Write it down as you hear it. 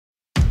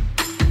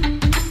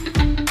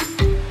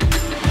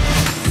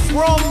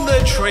From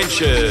the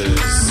trenches.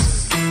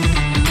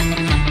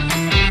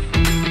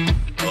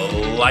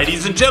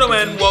 Ladies and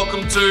gentlemen,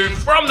 welcome to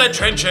From the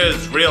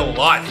Trenches, real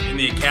life in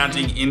the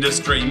accounting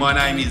industry. My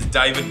name is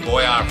David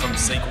Boyer from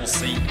Sequel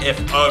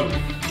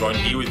CFO, joined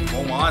here with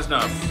Paul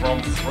Meisner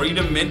from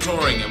Freedom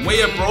Mentoring, and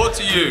we are brought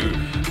to you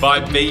by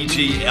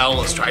BGL,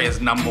 Australia's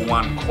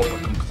 #1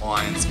 corporate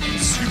compliance and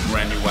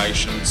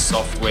superannuation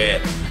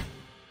software.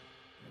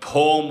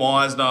 Paul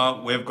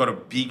Meisner, we've got a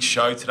big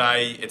show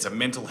today. It's a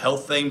mental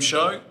health themed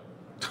show.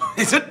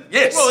 Is it?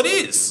 Yes. Well, it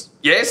is.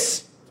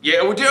 Yes.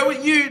 Yeah, well,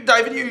 you,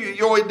 David,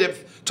 you're in the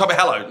top.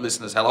 Hello,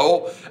 listeners.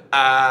 Hello.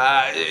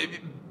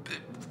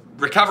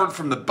 Recovered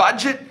from the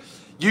budget.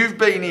 You've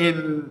been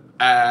in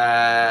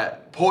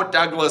Port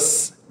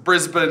Douglas,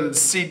 Brisbane,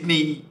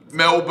 Sydney,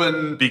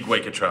 Melbourne. Big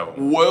week of travel.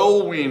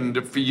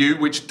 Whirlwind for you,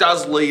 which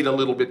does lead a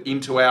little bit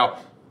into our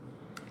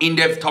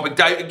in-depth topic.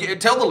 Dave,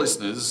 tell the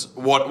listeners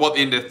what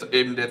the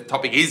in-depth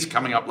topic is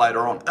coming up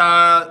later on.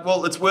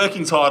 Well, it's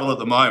working title at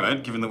the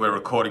moment. Given that we're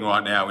recording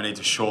right now, we need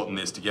to shorten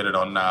this to get it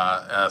on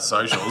our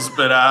socials.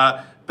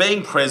 But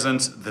being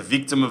present, the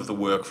victim of the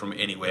work from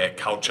anywhere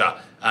culture.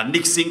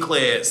 Nick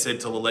Sinclair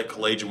said to Lillette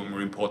Collegiate when we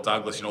were in Port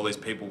Douglas, all these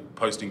people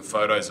posting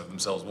photos of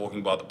themselves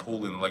walking by the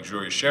pool in the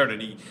luxurious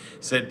Sheraton. He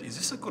said, "Is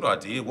this a good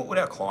idea? What would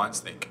our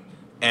clients think?"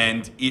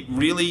 And it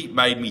really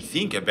made me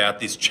think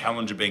about this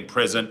challenge of being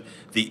present,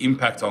 the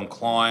impact on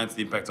clients,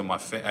 the impact on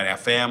and our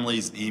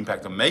families, the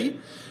impact on me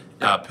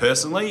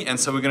personally. And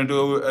so we're going to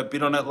do a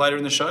bit on it later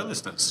in the show,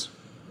 listeners.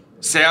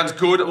 Sounds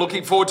good.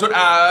 Looking forward to it.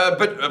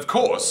 But of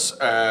course,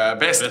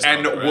 best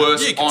and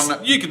worst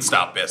You can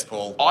start best,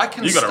 Paul. I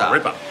can You got start. a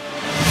ripper.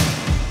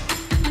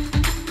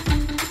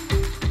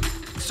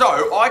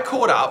 So I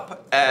caught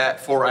up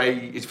for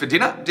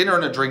dinner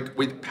and a drink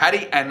with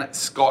Paddy and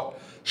Scott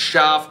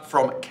Schaaf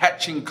from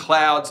Catching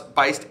Clouds,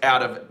 based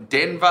out of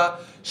Denver.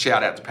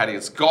 Shout out to Paddy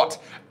and Scott.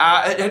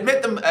 I had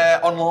met them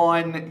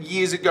online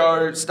years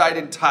ago, stayed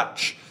in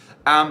touch.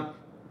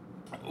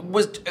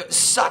 Was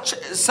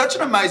such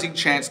an amazing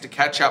chance to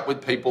catch up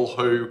with people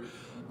who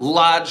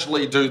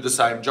largely do the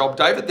same job.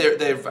 David,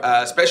 they've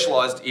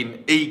specialised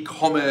in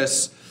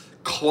e-commerce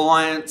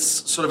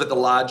clients, sort of at the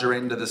larger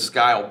end of the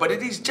scale. But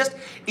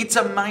it's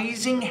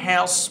amazing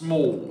how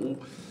small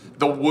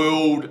the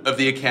world of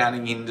the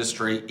accounting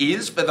industry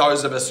is for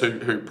those of us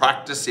who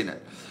practice in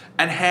it,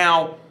 and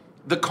how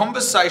the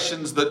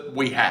conversations that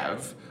we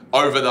have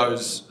over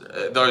those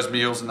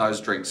meals and those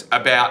drinks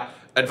about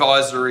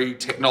advisory,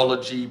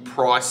 technology,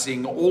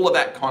 pricing, all of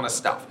that kind of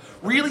stuff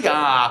really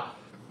are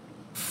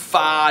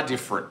far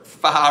different,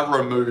 far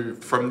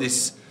removed from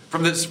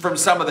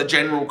some of the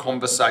general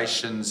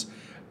conversations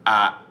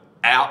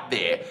out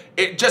there.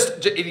 It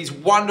is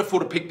wonderful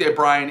to pick their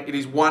brain. It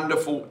is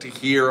wonderful to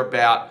hear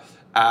about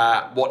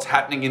what's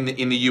happening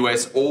in the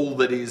US, all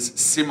that is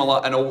similar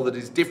and all that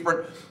is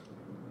different.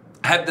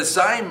 Had the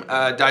same,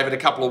 David, a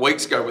couple of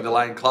weeks ago with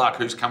Elaine Clark,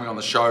 who's coming on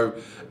the show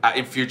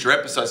in future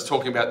episodes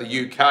talking about the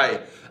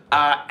UK.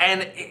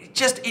 And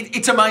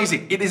it's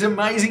amazing. It is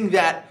amazing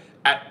that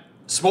at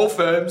small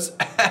firms,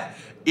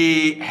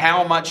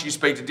 how much you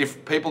speak to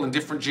different people in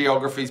different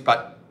geographies,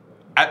 but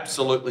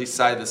absolutely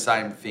say the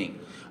same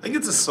thing. I think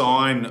it's a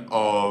sign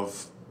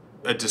of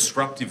a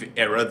disruptive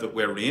era that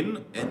we're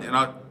in, and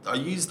I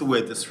use the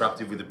word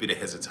disruptive with a bit of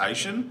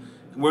hesitation.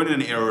 We're in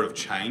an era of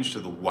change to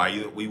the way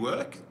that we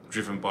work,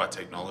 driven by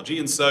technology,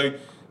 and so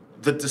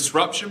the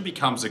disruption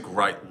becomes a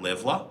great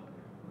leveler,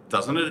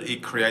 doesn't it?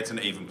 It creates an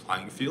even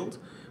playing field.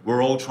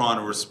 We're all trying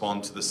to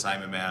respond to the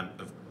same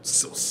amount of,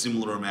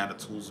 similar amount of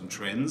tools and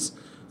trends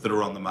that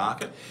are on the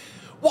market.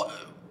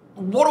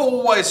 What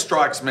always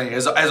strikes me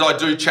as I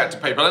do chat to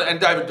people, and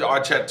David, I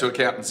chat to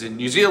accountants in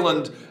New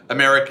Zealand,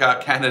 America,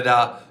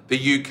 Canada, the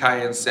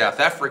UK and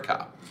South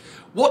Africa.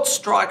 What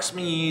strikes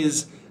me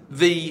is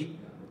the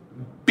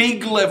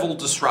big level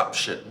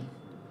disruption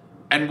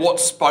and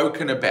what's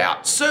spoken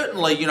about.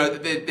 Certainly,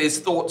 there's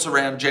thoughts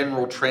around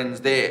general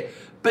trends there.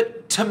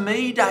 But to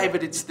me,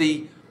 David, it's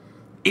the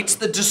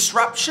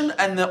disruption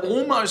and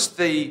almost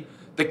the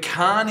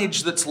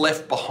carnage that's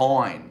left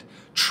behind,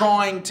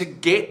 trying to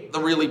get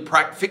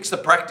fix the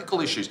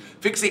practical issues,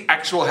 fix the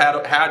actual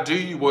how do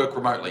you work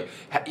remotely,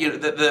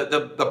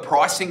 the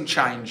pricing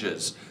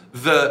changes,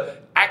 the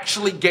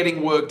actually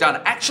getting work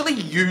done, actually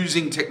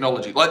using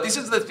technology. Like, this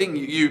is the thing,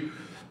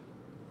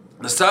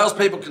 the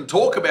salespeople can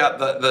talk about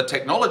the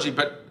technology,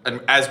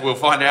 and as we'll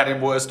find out in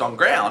Worst on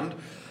Ground,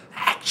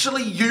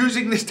 actually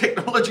using this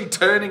technology,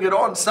 turning it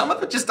on, some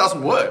of it just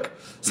doesn't work.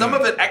 Some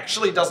of it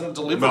actually doesn't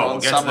deliver on we'll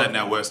get to that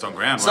now, Worst on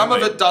Ground. Some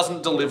of it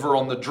doesn't deliver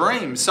on the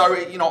dream. So,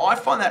 I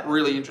find that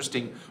really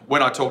interesting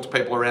when I talk to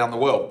people around the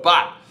world.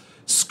 But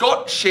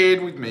Scott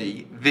shared with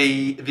me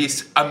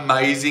this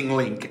amazing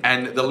link,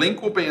 and the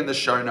link will be in the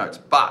show notes.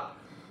 But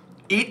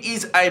it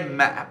is a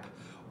map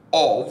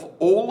of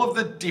all of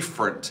the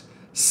different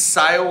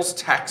sales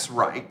tax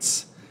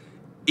rates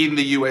in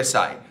the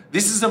USA.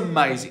 This is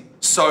amazing.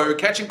 So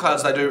Catching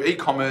Clouds, they do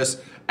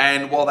e-commerce,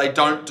 and while they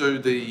don't do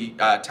the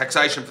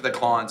taxation for their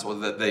clients or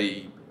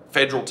the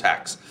federal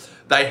tax,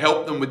 they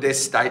help them with their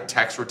state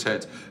tax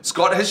returns.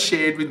 Scott has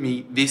shared with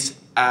me this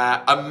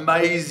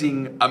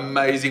amazing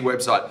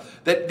website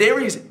that there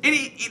is.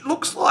 It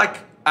looks like.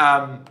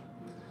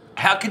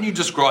 How can you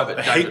describe it,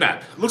 David? Heat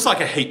map. Looks like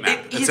a heat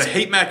map. It's a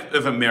heat map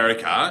of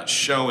America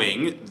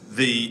showing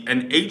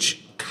and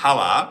each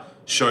colour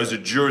shows a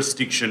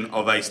jurisdiction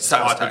of a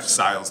type of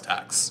sales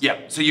tax. Yeah.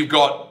 So you've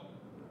got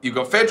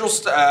federal,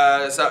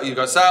 you've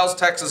got sales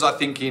taxes, I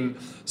think, in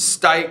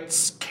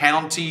states,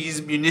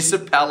 counties,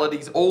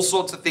 municipalities, all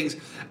sorts of things.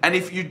 And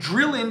if you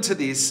drill into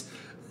this,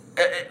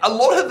 a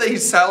lot of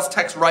these sales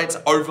tax rates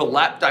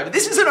overlap, David.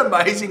 This is an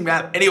amazing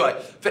map. Anyway,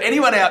 for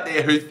anyone out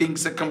there who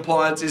thinks that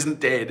compliance isn't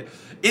dead,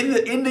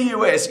 in the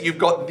US, you've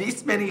got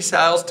this many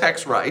sales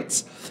tax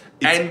rates,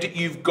 and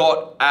you've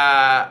got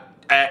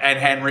and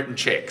handwritten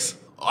checks.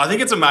 I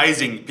think it's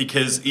amazing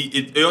because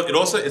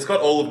it's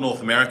got all of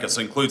North America, so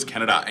it includes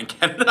Canada, and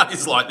Canada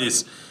is like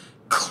this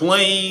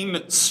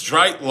clean,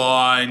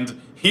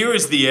 straight-lined. Here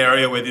is the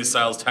area where this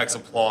sales tax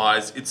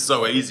applies. It's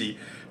so easy.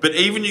 But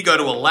even you go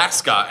to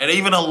Alaska, and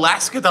even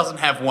Alaska doesn't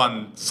have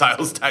one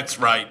sales tax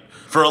rate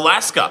for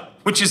Alaska,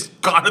 which is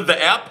kind of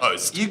the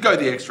outpost. You go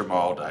the extra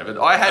mile, David.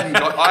 I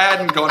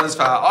hadn't gone as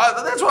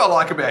far. That's what I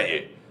like about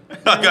you.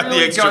 I go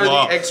really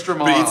the extra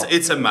mile. But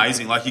it's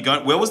amazing. Like you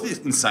go. Where was this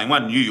insane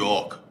one? New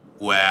York.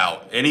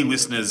 Wow. Any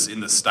listeners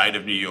in the state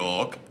of New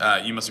York,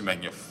 you must be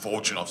making a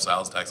fortune off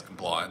sales tax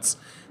compliance.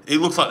 It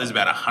looks like there's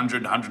about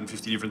 100,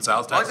 150 different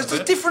sales taxes. It's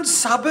just different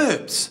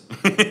suburbs.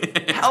 Cool.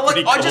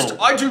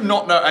 I do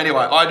not know. Anyway,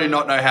 I do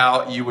not know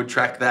how you would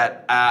track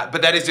that.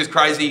 But that is just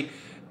crazy.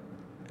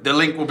 The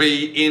link will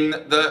be in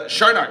the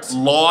show notes.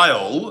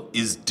 Lisle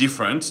is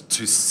different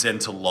to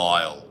Centre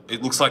Lisle.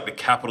 It looks like the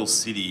capital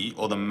city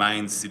or the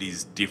main city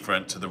is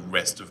different to the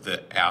rest of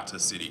the outer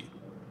city.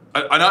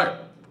 I know.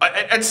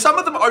 And some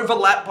of them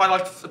overlap by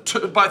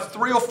by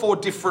 3 or 4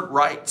 different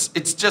rates.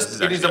 It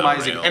is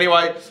amazing. Unreal.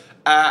 Anyway,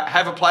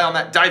 have a play on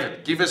that.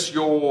 David, give us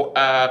your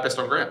best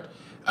on ground.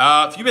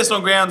 A few best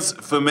on grounds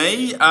for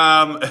me.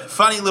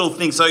 Funny little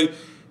thing. So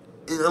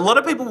a lot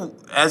of people,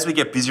 as we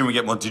get busier and we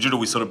get more digital,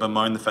 we sort of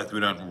bemoan the fact that we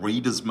don't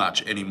read as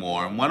much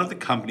anymore. And one of the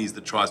companies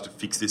that tries to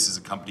fix this is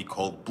a company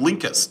called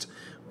Blinkist,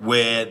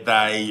 where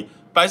they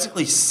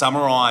basically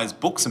summarise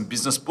books and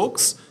business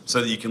books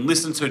so that you can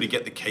listen to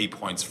get the key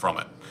points from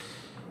it.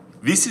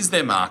 This is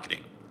their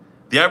marketing.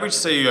 The average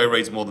CEO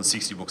reads more than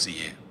 60 books a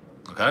year.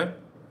 Okay?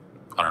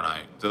 I don't know.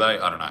 Do they?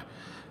 I don't know.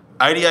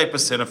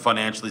 88% of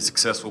financially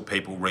successful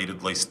people read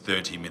at least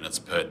 30 minutes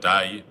per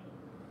day.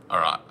 All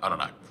right, I don't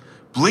know.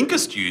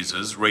 Blinkist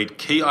users read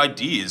key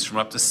ideas from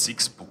up to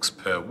 6 books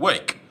per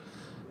week.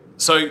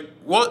 So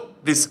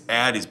what this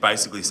ad is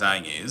basically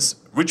saying is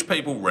rich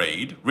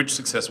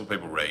successful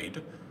people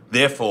read,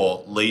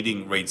 therefore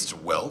leading leads to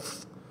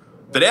wealth.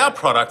 But our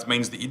product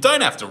means that you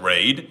don't have to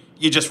read,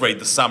 you just read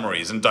the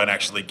summaries and don't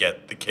actually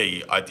get the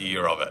key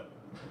idea of it.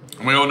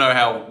 And we all know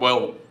how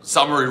well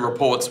summary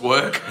reports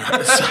work.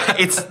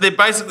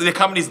 Their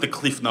company's the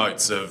Cliff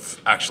Notes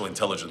of actual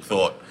intelligent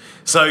thought.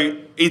 So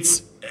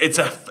it's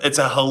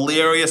a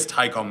hilarious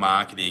take on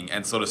marketing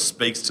and sort of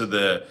speaks to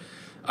the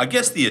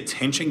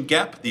attention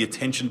gap, the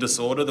attention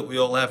disorder that we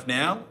all have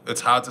now.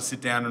 It's hard to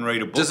sit down and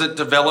read a book. Does it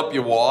develop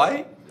your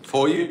why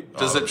for you?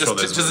 Does it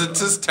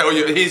just tell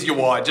you, here's your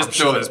why, just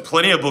do it? There's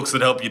plenty of books that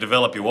help you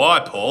develop your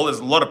why, Paul. There's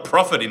a lot of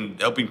profit in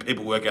helping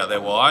people work out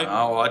their why.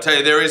 Oh, well, I tell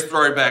you, there is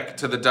throwback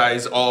to the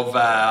days of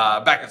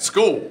back at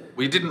school.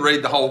 We didn't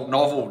read the whole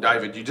novel,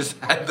 David. You just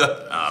had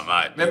the... Oh,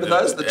 mate. Remember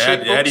those? The cheap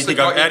books? How do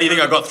you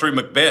think I got through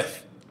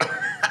Macbeth?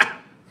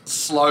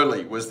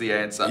 Slowly was the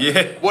answer.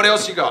 Yeah. What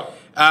else you got?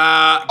 We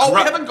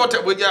haven't got to...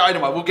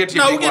 anyway, we'll get to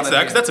your big one. No, we'll get to that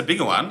because that's a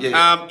bigger one.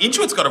 Yeah.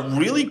 Intuit's got a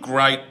really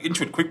great...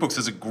 Intuit QuickBooks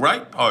has a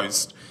great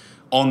post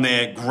on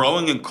their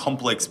growing and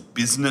complex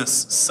business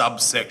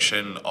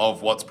subsection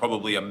of what's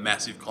probably a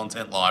massive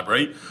content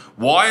library,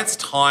 why it's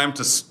time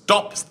to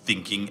stop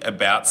thinking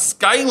about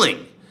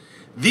scaling.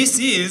 This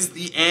is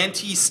the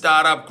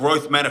anti-startup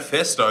growth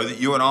manifesto that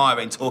you and I have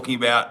been talking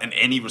about, and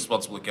many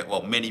responsible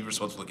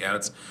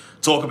accountants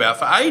talk about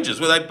for ages,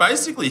 where they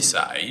basically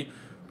say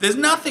there's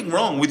nothing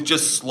wrong with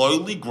just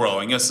slowly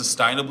growing a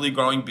sustainably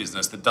growing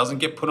business that doesn't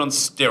get put on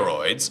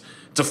steroids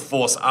to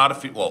force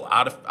artificial,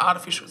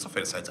 it's not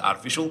fair to say it's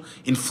artificial,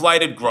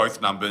 inflated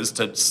growth numbers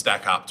to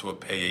stack up to a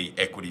PE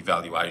equity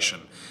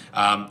valuation.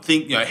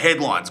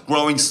 Headlines,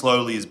 growing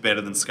slowly is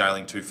better than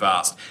scaling too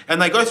fast.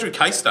 And they go through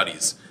case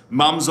studies.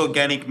 Mum's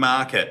Organic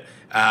Market,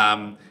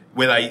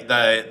 where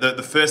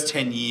the first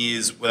 10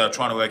 years where they're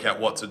trying to work out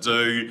what to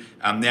do,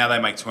 now they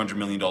make $200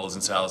 million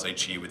in sales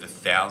each year with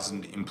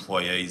 1,000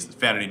 employees.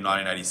 Founded in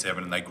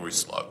 1987 and they grew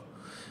slow.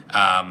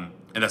 And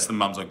that's the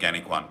Mum's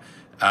Organic one.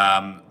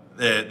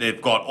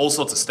 They've got all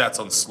sorts of stats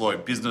on slow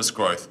business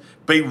growth.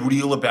 Be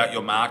real about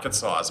your market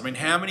size. I mean,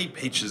 how many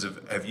pitches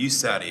have you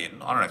sat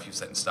in? I don't know if you've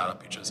sat in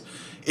startup pitches.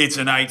 It's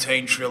an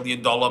 $18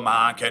 trillion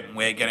market and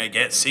we're going to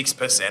get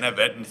 6% of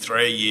it in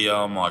 3 years.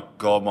 Oh my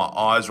God, my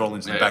eyes roll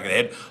into the back of the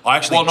head. I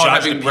actually not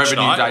judged having a pitch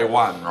revenue night. day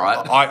one,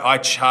 right?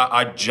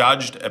 I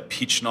judged a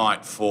pitch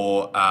night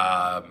for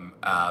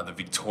the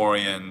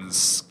Victorian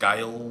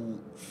Scale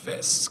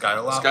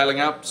scale up. Scaling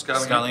up.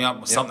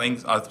 Yep.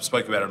 Something. I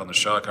spoke about it on the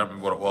show. I can't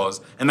remember what it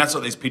was. And that's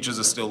what these pitches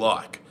are still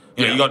like.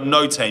 You got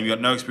no team. You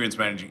got no experience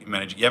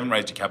managing. You haven't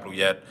raised your capital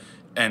yet.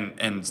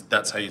 And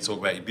that's how you talk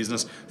about your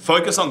business.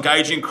 Focus on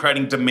gauging and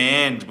creating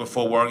demand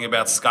before worrying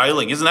about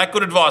scaling. Isn't that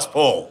good advice,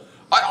 Paul?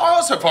 I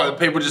also find that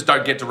people just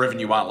don't get to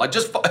revenue one. Like,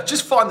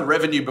 just find the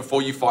revenue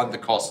before you find the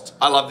costs.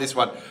 I love this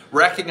one.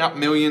 Racking up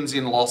millions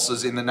in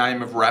losses in the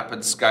name of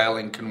rapid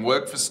scaling can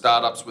work for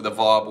startups with a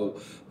viable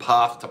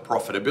path to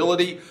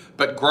profitability,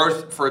 but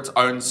growth for its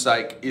own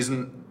sake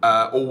isn't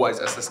always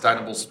a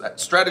sustainable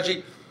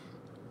strategy,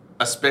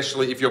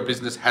 especially if your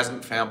business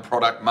hasn't found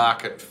product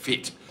market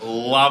fit.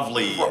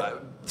 Lovely.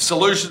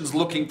 Solutions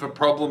looking for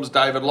problems,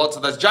 David. Lots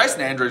of those.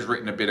 Jason Andrews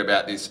written a bit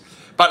about this.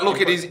 But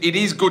look, it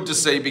is good to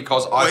see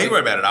because he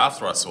wrote about it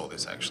after I saw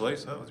this, actually,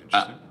 so that was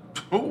interesting.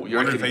 I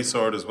wonder if he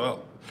saw it as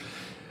well.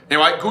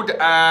 Anyway,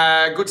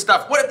 good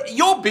stuff.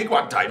 Your big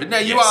one, David. Now,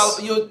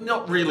 you're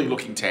not really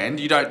looking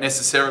tanned. You don't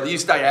necessarily... You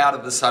stay out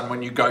of the sun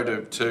when you go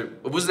to...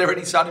 Was there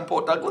any sun in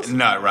Port Douglas?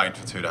 No, it rained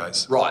for 2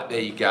 days. Right,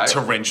 there you go.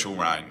 Torrential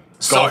rain.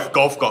 So,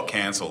 golf got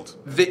cancelled.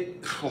 I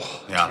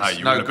know,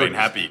 you would have been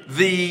happy.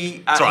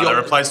 It's all right, they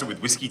replaced it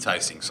with whiskey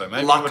tasting, so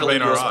maybe luckily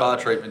it would have been your all right.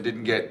 spa treatment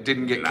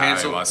didn't get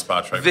cancelled. My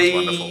spa treatment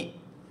was wonderful.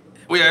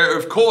 We are,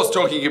 of course,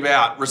 talking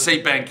about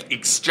Receipt Bank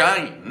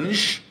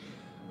Exchange.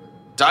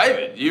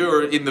 David,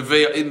 you're in the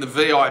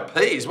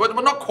VIPs. Well,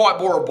 not quite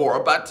Bora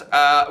Bora, but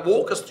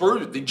walk us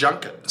through the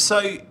junket.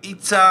 So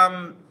it's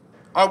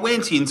I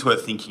went into it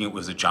thinking it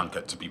was a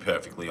junket, to be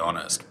perfectly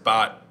honest,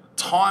 but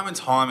time and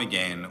time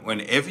again,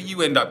 whenever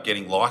you end up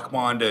getting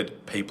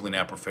like-minded people in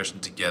our profession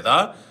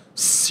together,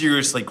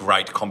 seriously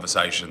great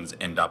conversations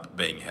end up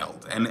being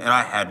held. And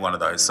I had one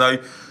of those. So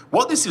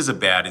what this is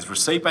about is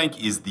Receipt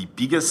Bank is the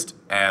biggest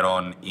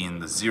add-on in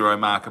the Xero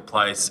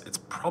marketplace. It's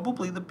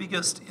probably the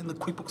biggest in the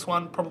QuickBooks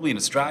one, probably in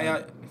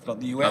Australia, if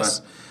not the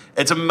US.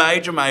 It's a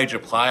major, major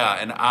player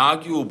and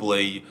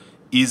arguably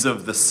is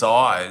of the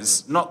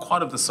size, not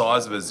quite of the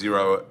size of a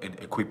Xero,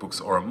 a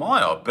QuickBooks or a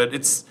Maya, but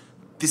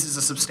this is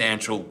a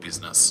substantial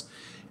business.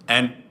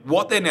 And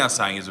what they're now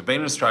saying is we've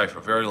been in Australia for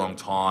a very long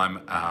time.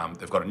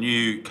 They've got a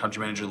new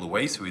country manager,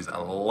 Luis, who is a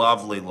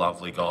lovely,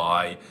 lovely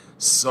guy,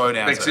 so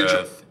down to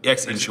earth,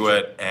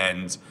 ex-Intuit,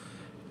 and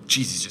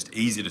geez, he's just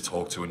easy to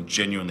talk to and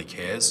genuinely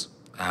cares.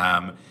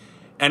 And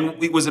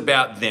it was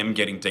about them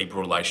getting deeper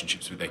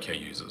relationships with their key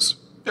users.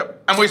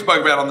 Yep. And we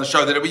spoke about on the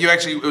show that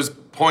it was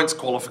points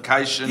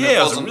qualification.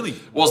 Yeah,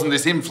 wasn't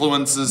this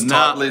influencers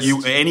type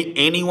list.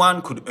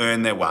 Anyone could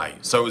earn their way.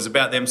 So it was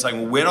about them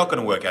saying, well, we're not going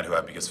to work out who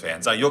our biggest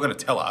fans are. You're going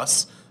to tell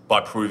us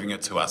by proving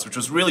it to us, which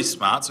was really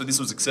smart. So this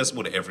was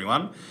accessible to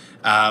everyone.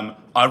 I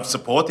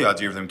support the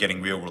idea of them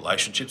getting real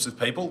relationships with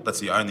people. That's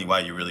the only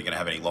way you're really going to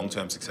have any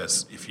long-term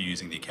success if you're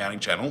using the accounting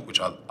channel, which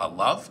I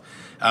love.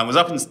 It was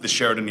up in the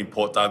Sheraton in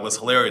Port Douglas.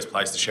 Hilarious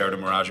place, the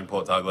Sheraton Mirage in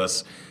Port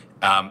Douglas.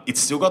 It's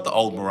still got the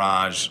old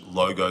Mirage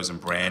logos and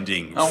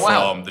branding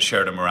from the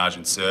Sheraton Mirage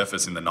and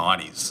Surface in the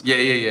 90s.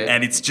 Yeah.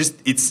 And it's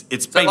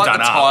been like done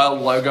the up. tile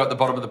logo at the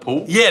bottom of the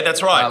pool? Yeah,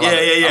 that's right.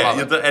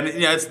 Yeah. It. And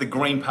it's the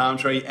green palm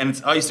tree. And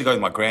I used to go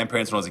with my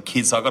grandparents when I was a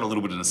kid, so I got a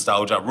little bit of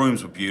nostalgia.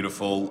 Rooms were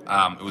beautiful.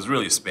 It was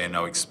really a spare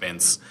no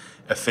expense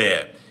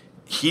affair.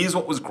 Here's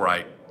what was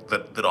great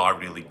that I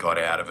really got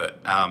out of it.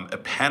 A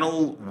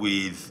panel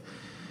with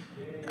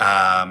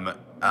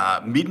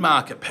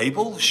mid-market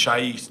people.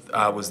 Shay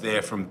was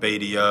there from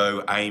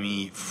BDO,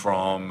 Amy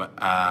from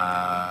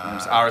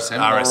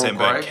RSM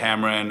Bert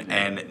Cameron,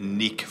 and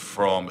Nick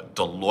from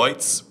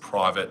Deloitte's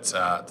private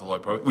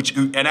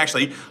Deloitte. And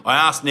actually, I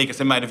asked Nick, I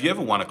said, mate, have you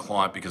ever won a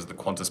client because of the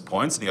Qantas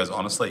points? And he goes,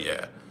 honestly,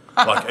 yeah.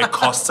 Like, it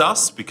costs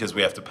us because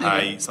we have to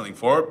pay something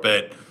for it,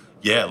 but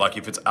yeah, like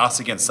if it's us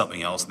against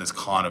something else and there's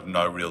kind of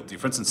no real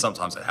difference, and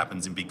sometimes it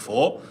happens in Big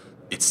Four,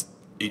 it's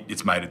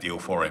made a deal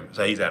for him.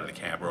 So he's out of the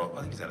Canberra.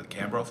 I think he's out of the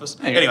Canberra office.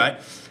 Anyway,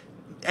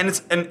 and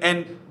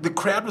the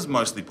crowd was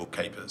mostly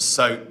bookkeepers.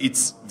 So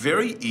it's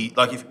very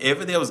like if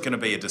ever there was going to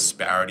be a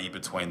disparity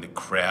between the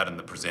crowd and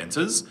the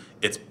presenters,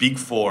 it's Big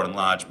Four and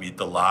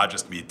the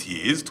largest mid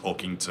tiers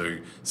talking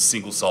to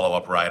single solo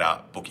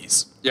operator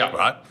bookies. Yeah.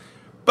 Right.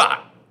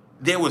 But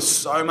there was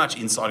so much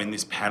insight in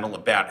this panel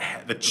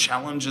about the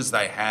challenges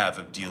they have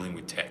of dealing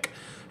with tech,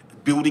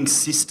 building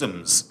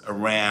systems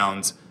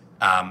around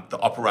the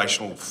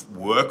operational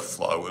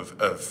workflow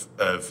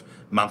of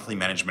monthly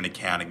management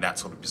accounting, that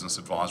sort of business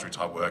advisory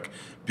type work,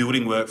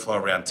 building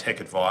workflow around tech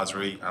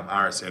advisory.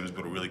 RSM has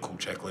built a really cool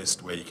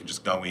checklist where you can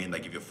just go in,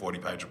 they give you a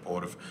 40-page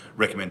report of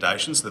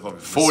recommendations. So they've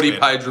obviously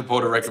 40-page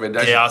report of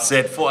recommendations? Yeah, I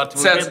said 40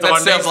 pages.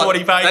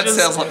 That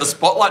sounds like the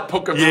Spotlight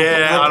book of reports.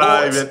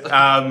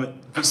 I know,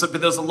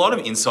 but there's a lot of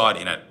insight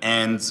in it.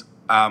 And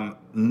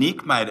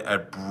Nick made a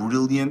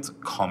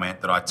brilliant comment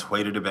that I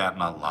tweeted about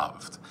and I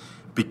loved.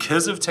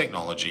 Because of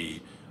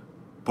technology,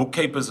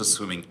 bookkeepers are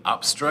swimming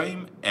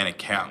upstream and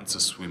accountants are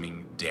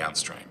swimming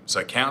downstream. So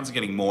accountants are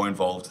getting more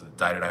involved in the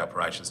day-to-day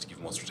operations to give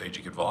more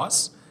strategic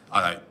advice.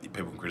 I know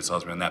people can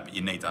criticise me on that, but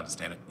you need to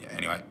understand it. Yeah,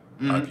 anyway,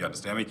 I hope you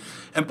understand me.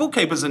 And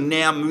bookkeepers are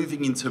now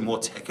moving into more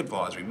tech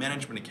advisory,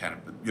 management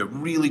accounting. You're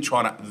really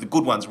trying to, the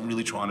good ones are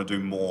really trying to do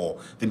more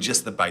than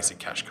just the basic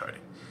cash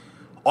coding.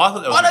 I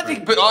thought that was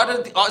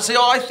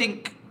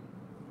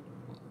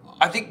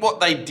I think what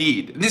they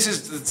did, and this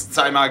is the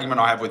same argument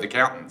I have with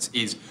accountants,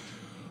 is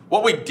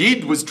what we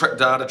did was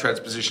data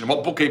transposition.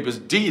 What bookkeepers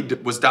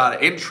did was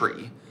data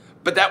entry,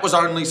 but that was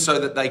only so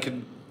that they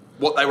could.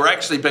 What they were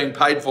actually being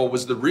paid for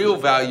was the real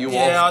value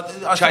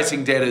of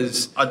chasing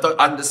debtors,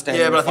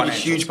 understanding. Yeah, but the I think a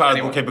huge part of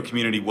the bookkeeper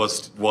community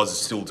was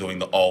still doing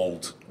the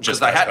old. Because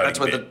they had. That's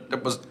what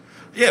it was.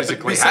 Yeah,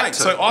 but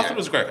so I thought it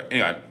was great.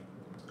 Anyway,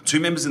 two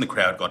members in the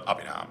crowd got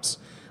up in arms.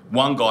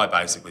 One guy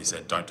basically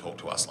said, "Don't talk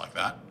to us like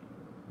that.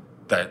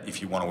 That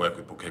if you want to work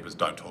with bookkeepers,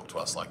 don't talk to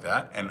us like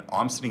that." And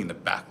I'm sitting in the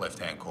back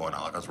left-hand corner,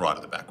 like I was right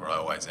at the back where I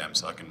always am,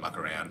 so I can muck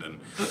around and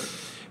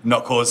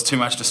not cause too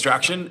much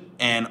distraction.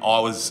 And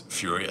I was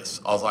furious.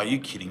 I was like, "Are you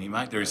kidding me,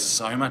 mate? There is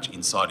so much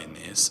insight in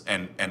this,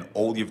 and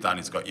all you've done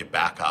is got your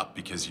back up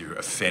because you're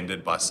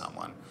offended by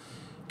someone."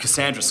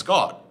 Cassandra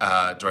Scott,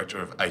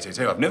 director of ATT,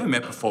 I've never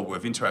met before, but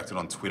we've interacted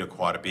on Twitter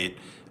quite a bit.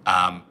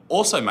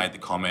 Also made the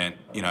comment,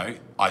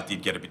 I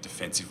did get a bit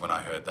defensive when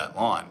I heard that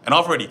line. And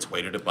I've already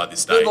tweeted it by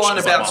this stage. The line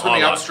about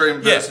swimming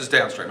upstream versus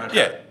downstream. Okay.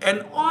 Yeah,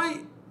 and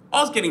I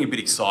was getting a bit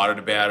excited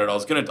about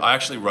it. I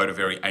actually wrote a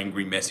very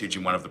angry message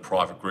in one of the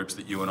private groups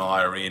that you and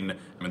I are in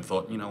and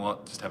thought, you know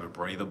what, just have a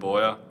breather,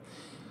 boya.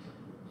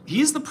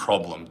 Here's the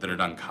problem that it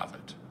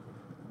uncovered.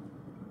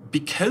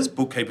 Because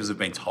bookkeepers have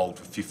been told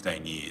for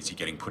 15 years you're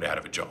getting put out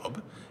of a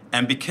job,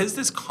 and because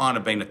there's kind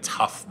of been a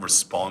tough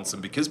response,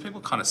 and because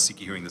people are kind of sick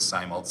of hearing the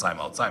same old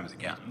as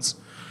accountants,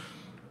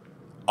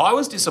 I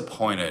was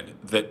disappointed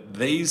that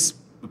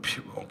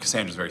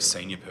Cassandra's a very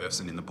senior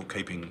person in the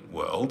bookkeeping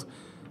world,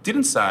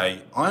 didn't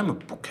say, I'm a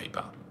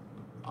bookkeeper.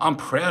 I'm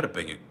proud of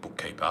being a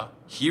bookkeeper.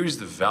 Here is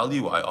the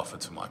value I offer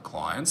to my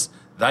clients.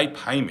 They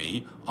pay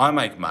me. I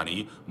make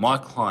money. My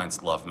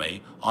clients love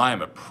me. I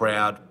am a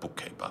proud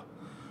bookkeeper.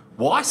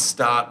 Why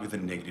start with a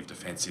negative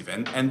defensive?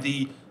 And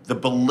the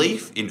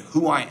belief in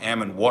who I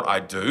am and what I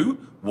do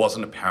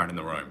wasn't apparent in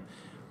the room.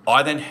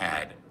 I then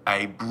had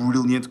a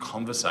brilliant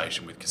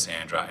conversation with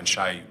Cassandra, and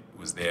Shay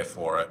was there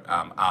for it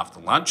after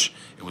lunch.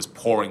 It was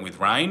pouring with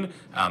rain.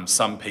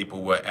 Some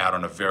people were out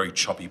on a very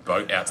choppy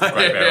boat out to the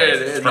Great Barrier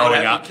Reef,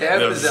 throwing up.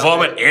 There was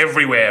vomit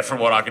everywhere from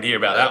what I could hear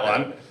about that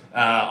one.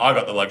 I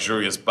got the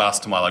luxurious bus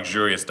to my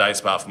luxurious day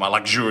spa for my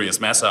luxurious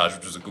massage,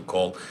 which was a good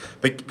call.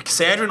 But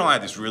Cassandra and I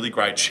had this really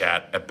great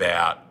chat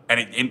about, and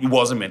it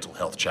was a mental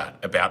health chat,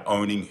 about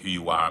owning who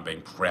you are and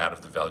being proud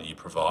of the value you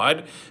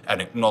provide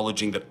and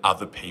acknowledging that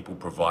other people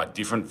provide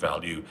different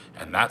value,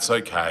 and that's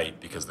okay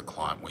because the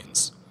client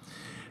wins.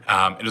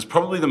 It was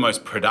probably the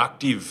most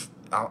productive,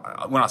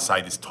 when I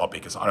say this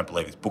topic, because I don't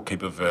believe it's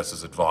bookkeeper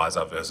versus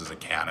advisor versus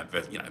accountant,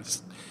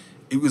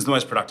 it was the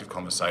most productive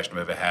conversation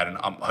I've ever had, and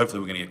hopefully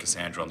we're going to get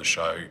Cassandra on the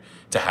show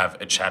to have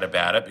a chat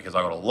about it, because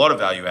I got a lot of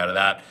value out of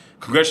that.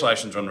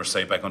 Congratulations on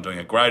Receiptbank on doing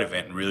a great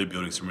event and really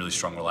building some really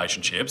strong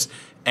relationships.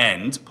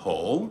 And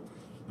Paul,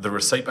 the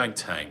Receiptbank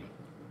team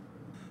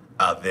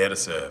are there to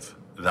serve.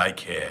 They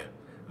care.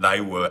 They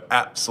were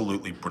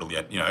absolutely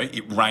brilliant.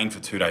 It rained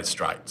for 2 days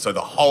straight. So the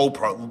whole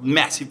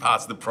massive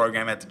parts of the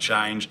program had to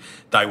change.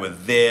 They were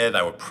there.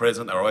 They were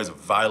present. They were always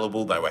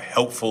available. They were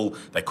helpful.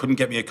 They couldn't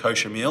get me a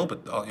kosher meal,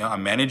 but I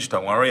managed.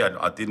 Don't worry.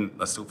 I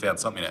still found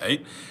something to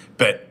eat.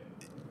 But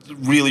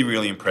really,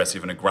 really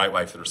impressive, and a great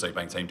way for the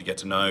Receiptbank team to get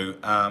to know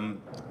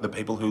the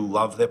people who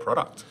love their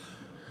product.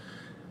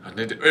 I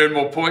need to earn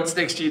more points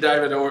next year,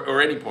 David,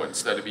 or any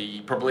points. That'd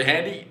be probably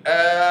handy.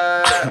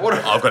 I've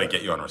got to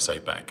get you on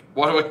Receiptbank.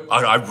 What do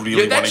I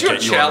really want to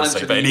get you on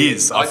Receiptbank. It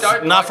is.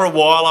 For a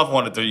while I've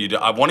wanted to do.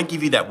 I want to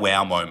give you that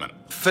wow moment.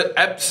 For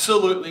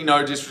absolutely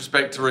no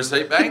disrespect to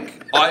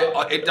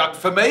Receiptbank,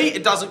 for me,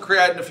 it doesn't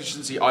create an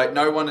efficiency.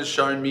 No one has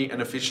shown me an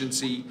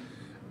efficiency.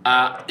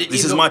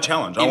 This is my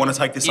challenge. I want to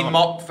take this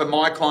on. For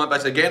my client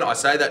base, again, I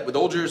say that with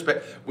all due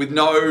respect, with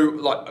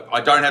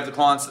I don't have the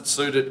clients that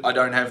suit it.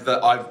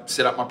 I've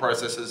set up my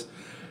processes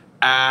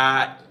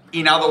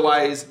in other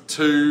ways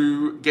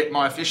to get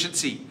my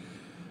efficiency.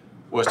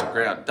 Worst of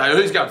ground. Dave,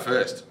 who's going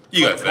first?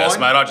 You go first,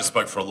 mate. I just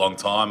spoke for a long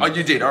time. Oh,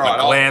 you did? All right.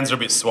 My glands are a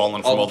bit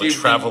swollen from all the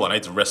travel. I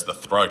need to rest the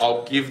throat.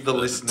 I'll give the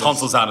listeners...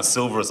 Tonsils aren't as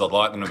silver as I'd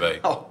like them to be.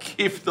 I'll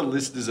give the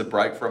listeners a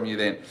break from you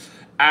then.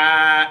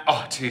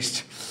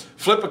 Just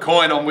flip a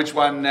coin on which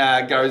one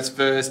goes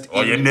first.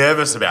 You're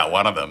nervous about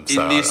one of them.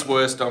 In this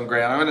worst on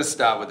ground.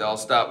 I'll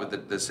start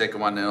with the second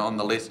one on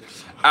the list.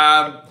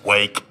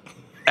 Weak.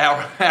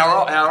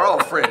 Our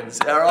old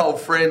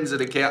friends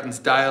at Accountants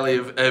Daily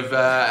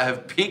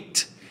have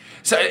picked.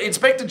 So,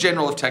 Inspector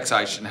General of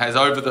Taxation has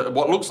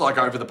what looks like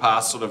over the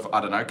past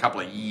couple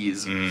of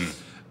years,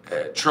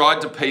 tried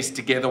to piece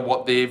together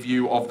what their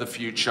view of the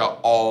future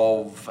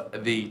of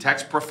the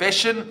tax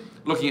profession,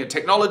 looking at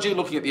technology,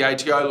 looking at the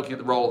ATO, looking at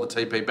the role of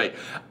the TPP.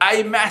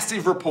 A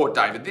massive report,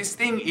 David. This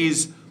thing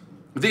is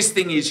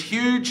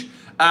huge.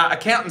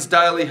 Accountants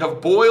Daily have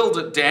boiled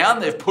it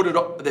down. They've put it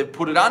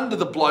under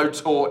the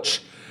blowtorch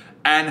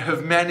and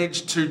have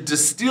managed to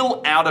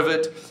distill out of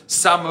it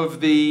some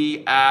of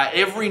the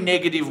every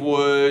negative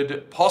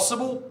word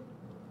possible,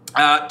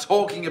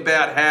 talking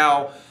about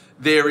how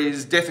there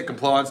is death of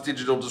compliance,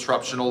 digital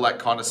disruption, all that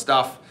kind of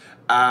stuff.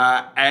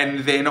 And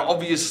then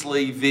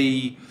obviously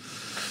the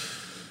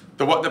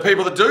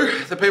people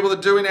that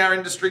do in our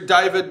industry,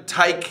 David,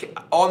 take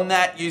on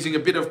that using a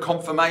bit of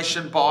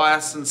confirmation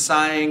bias and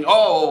saying,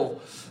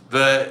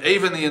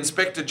 even the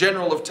Inspector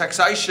General of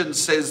Taxation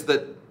says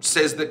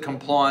that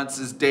compliance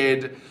is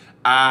dead.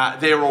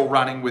 They're all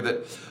running with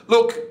it.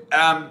 Look,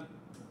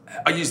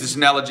 I used this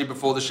analogy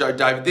before the show,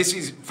 David. This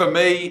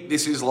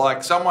is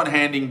like someone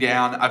handing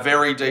down a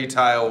very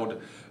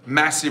detailed,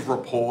 massive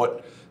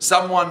report.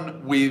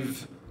 Someone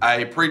with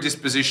a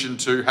predisposition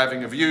to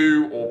having a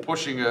view or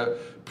pushing a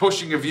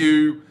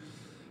view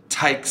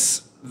cherry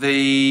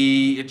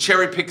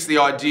picks the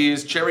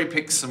ideas, cherry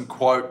picks some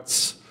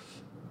quotes,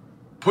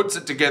 puts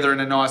it together in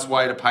a nice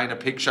way to paint a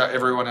picture.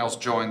 Everyone else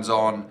joins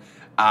on,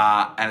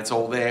 and it's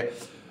all there.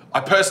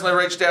 I personally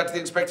reached out to the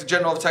Inspector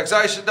General of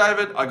Taxation,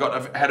 David.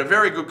 Had a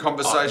very good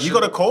conversation. You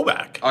got a call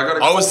back.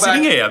 I was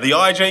sitting here, the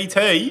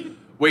IGT.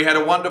 We had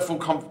a wonderful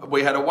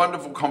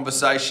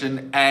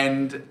conversation,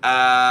 and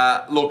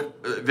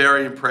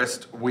very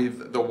impressed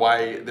with the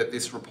way that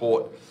this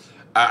report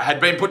had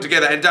been put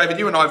together. And David,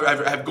 you and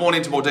I have gone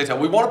into more detail.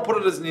 We want to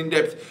put it as an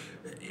in-depth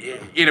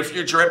in a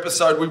future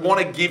episode. We want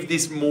to give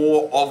this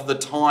more of the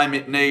time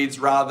it needs,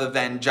 rather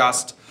than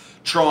just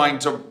trying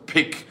to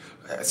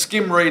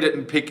skim read it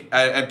and pick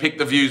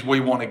the views we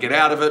want to get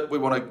out of it. We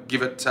want to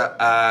give it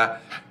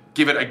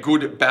a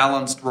good,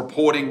 balanced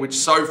reporting, which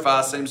so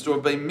far seems to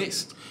have been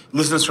missed.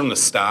 Listeners from the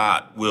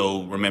start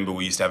will remember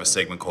we used to have a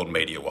segment called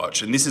Media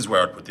Watch, and this is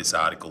where I'd put this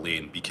article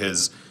in,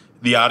 because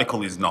the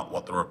article is not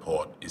what the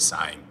report is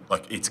saying.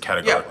 Like, it's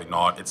categorically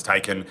not. It's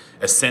taken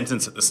a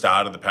sentence at the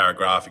start of the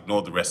paragraph,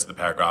 ignored the rest of the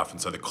paragraph,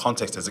 and so the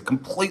context has a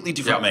completely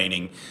different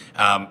meaning.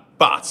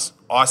 But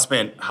I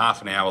spent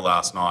half an hour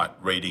last night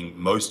reading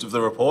most of the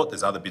report.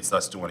 There's other bits that I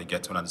still want to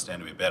get to and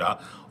understand a bit better.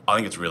 I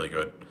think it's really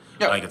good.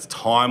 Yep. I think it's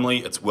timely,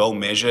 it's well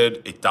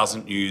measured, it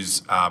doesn't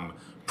use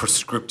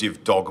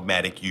prescriptive,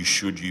 dogmatic, you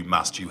should, you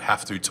must, you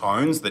have to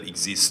tones that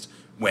exist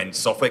when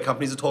software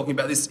companies are talking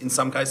about this in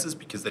some cases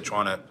because they're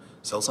trying to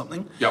sell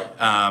something. Yep.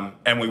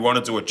 And we want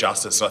to do it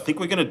justice. So I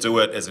think we're going to do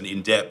it as an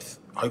in-depth,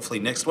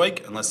 hopefully next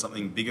week, unless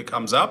something bigger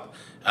comes up.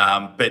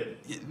 But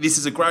this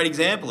is a great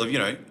example of,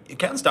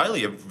 Accountants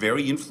Daily are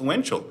very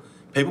influential.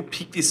 People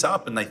pick this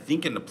up and they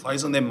think and it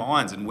plays on their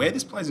minds. And where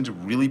this plays into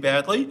really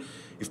badly,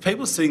 if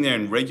people are sitting there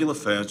in regular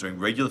firms doing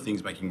regular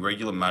things, making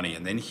regular money,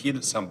 and then hear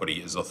that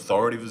somebody as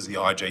authoritative as the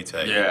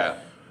IGT,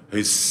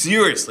 who's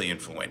seriously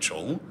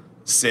influential,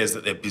 says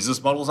that their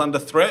business model's under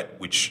threat,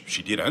 which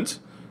she didn't,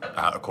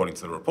 according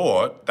to the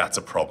report, that's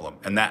a problem.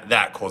 And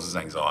that causes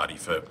anxiety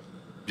for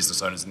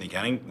business owners in the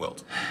accounting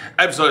world.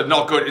 Absolutely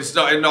not good. It's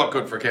not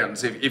good for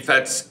accountants if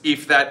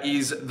that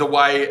is the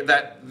way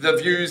that the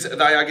views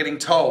they are getting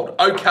told.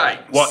 Okay.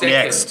 What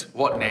next?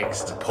 Paul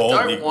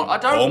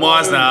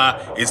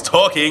Meisner is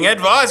talking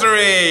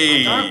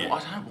advisory.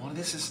 I don't want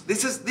this is.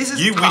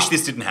 You tough. wish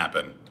this didn't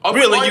happen.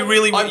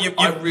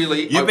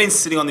 You've been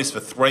sitting on this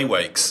for 3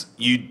 weeks.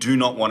 You do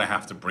not want to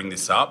have to bring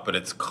this up, but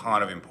it's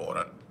kind of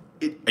important.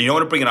 And you don't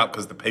want to bring it up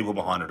because the people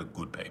behind it are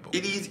good people.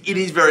 It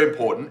is very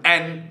important,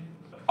 and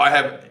I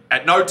have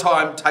at no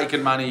time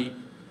taken money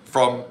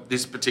from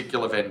this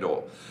particular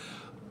vendor.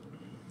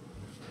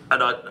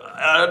 And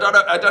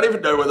I don't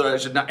even know whether I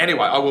should know.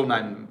 Anyway, I will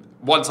name,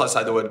 once I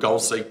say the word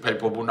GoalSeek,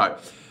 people will know.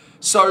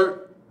 So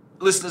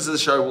listeners of the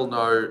show will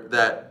know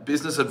that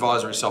business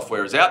advisory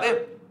software is out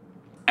there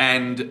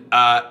and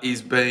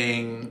is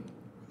being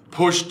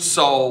pushed,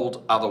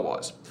 sold,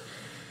 otherwise.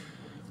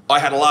 I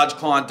had a large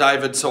client,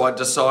 David, so I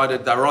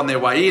decided they were on their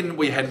way in.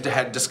 We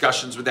had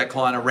discussions with that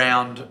client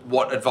around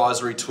what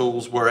advisory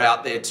tools were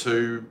out there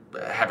to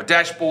have a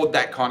dashboard,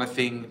 that kind of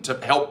thing, to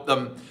help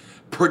them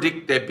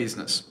predict their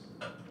business.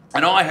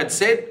 And I had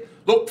said,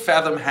 look,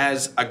 Fathom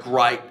has a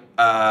great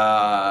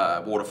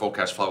waterfall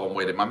cash flow on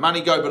where did my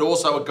money go, but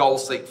also a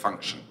GoalSeek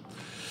function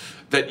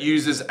that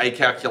uses a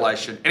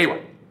calculation.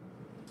 Anyway,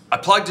 I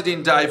plugged it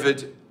in,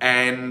 David,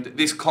 and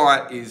this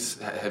client has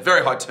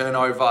very high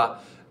turnover,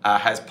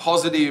 has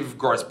positive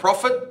gross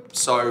profit,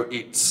 so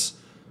its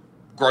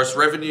gross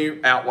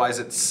revenue outweighs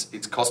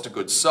its cost of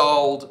goods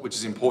sold, which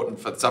is important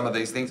for some of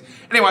these things.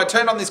 Anyway, I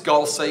turned on this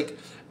GoalSeek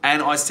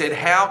and I said,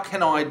 how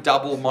can I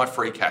double my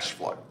free cash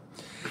flow?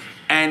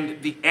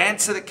 And the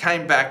answer that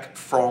came back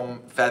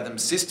from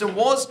Fathom's system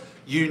was,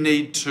 you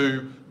need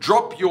to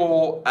drop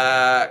your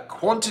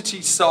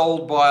quantity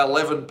sold by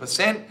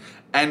 11%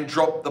 and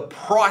drop the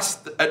price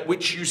at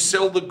which you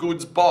sell the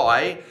goods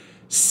by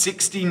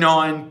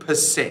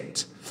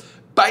 69%.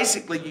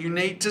 Basically, you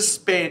need to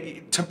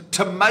spend,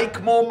 to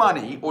make more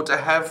money or to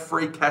have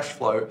free cash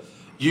flow,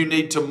 you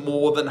need to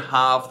more than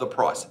halve the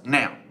price.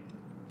 Now,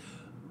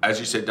 as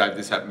you said, Dave,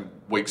 this happened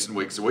weeks and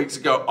weeks and weeks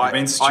ago. You've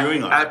been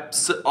stewing on it.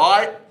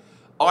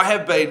 I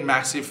have been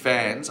massive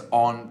fans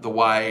on the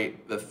way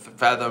the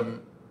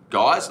Fathom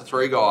guys, the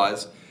 3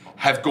 guys,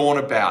 have gone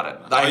about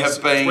it. They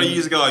have been 3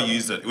 years ago. I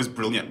used it. It was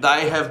brilliant.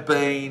 They have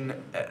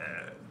been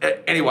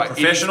anyway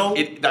professional.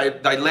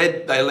 They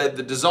led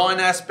the design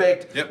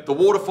aspect, Yep. the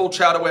waterfall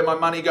charter, where my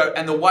money go,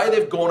 and the way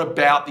they've gone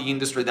about the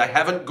industry. They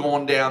haven't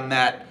gone down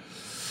that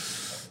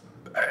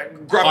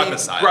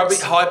grubby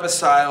hyper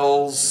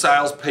sales,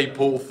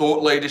 salespeople,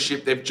 thought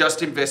leadership. They've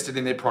just invested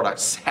in their product.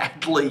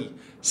 Sadly,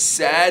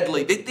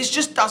 this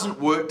just doesn't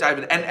work,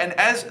 David. And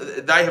as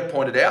they have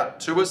pointed out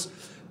to us,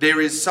 there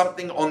is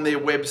something on their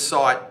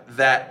website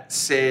that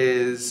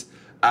says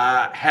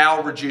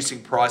how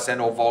reducing price and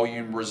or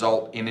volume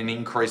result in an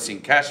increase in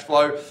cash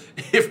flow.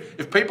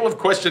 If people have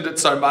questioned it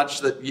so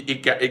much that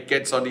it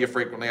gets onto your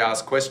frequently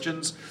asked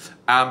questions,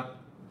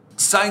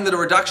 saying that a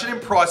reduction in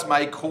price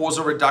may cause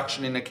a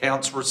reduction in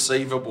accounts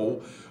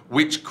receivable,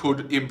 which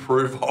could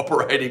improve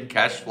operating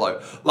cash flow.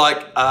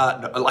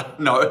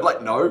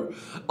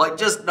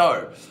 Just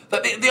no.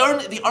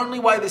 The only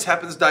way this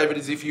happens, David,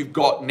 is if you've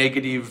got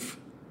negative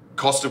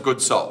cost of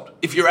goods sold.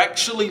 If you're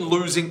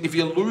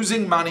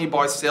losing money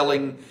by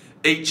selling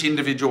each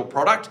individual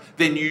product,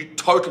 then you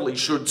totally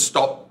should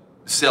stop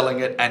selling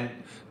it. And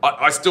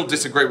I still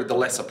disagree with the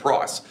lesser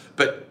price,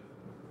 but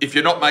if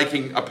you're not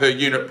making a per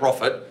unit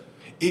profit,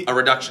 a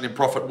reduction in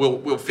profit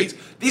will fix.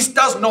 This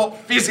does not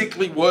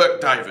physically work,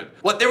 David.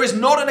 Like, there is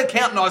not an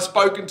accountant I've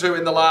spoken to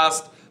in the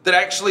last that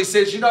actually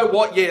says, you know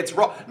what, yeah, it's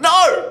right.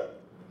 No!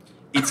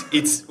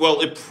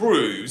 It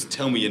proves,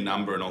 tell me a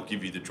number and I'll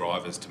give you the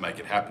drivers to make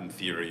it happen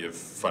theory of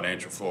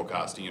financial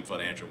forecasting and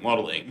financial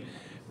modelling.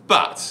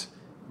 But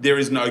there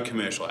is no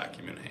commercial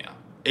acumen here.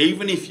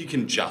 Even if you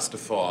can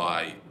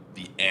justify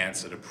the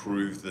answer to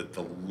prove that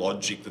the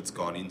logic that's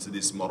gone into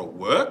this model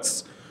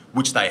works,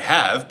 which they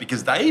have,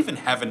 because they even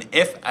have an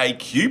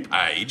FAQ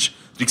page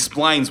that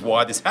explains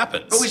why this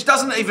happens. But which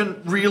doesn't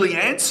even really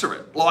answer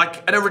it.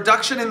 Like, and a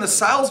reduction in the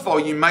sales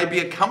volume may be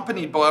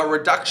accompanied by a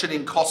reduction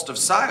in cost of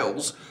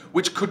sales,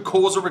 which could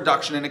cause a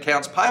reduction in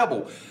accounts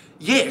payable.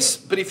 Yes,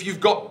 but if you've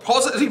got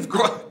positive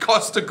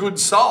cost of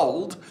goods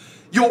sold,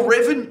 your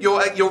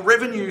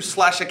revenue /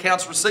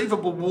 accounts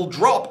receivable will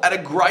drop at a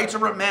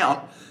greater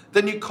amount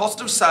than your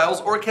cost of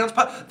sales or accounts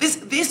payable.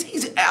 This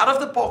is out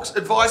of the box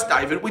advice,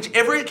 David, which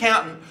every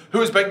accountant who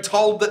has been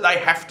told that they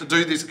have to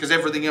do this because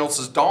everything else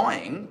is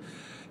dying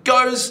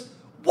goes,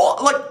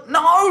 what? Like,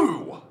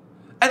 no.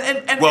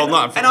 And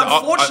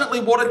unfortunately,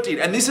 what it did,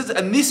 and this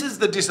is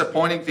the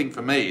disappointing thing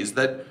for me, is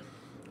that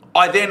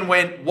I then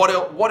went, what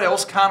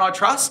else can't I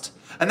trust?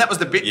 And that was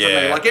the bit for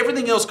me. Like,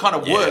 everything else kind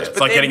of works. It's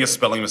like getting a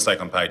spelling mistake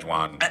on page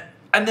 1.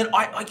 And then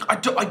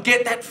I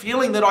get that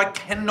feeling that I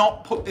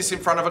cannot put this in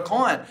front of a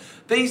client.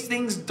 These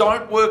things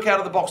don't work out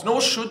of the box,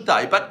 nor should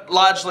they. But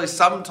largely,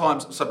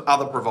 sometimes some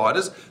other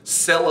providers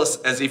sell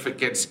us as if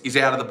it is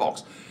out of the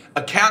box.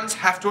 Accountants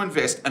have to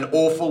invest an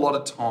awful lot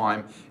of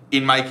time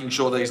in making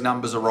sure these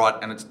numbers are right,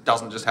 and it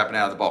doesn't just happen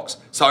out of the box.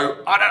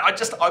 So I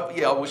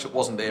wish it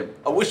wasn't them.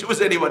 I wish it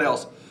was anyone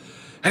else.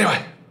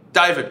 Anyway,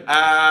 David.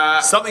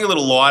 Something a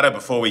little lighter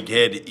before we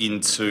get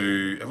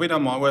into... Have we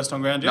done my worst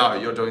on ground yet? No,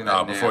 you're doing that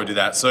now. Before we do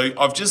that. So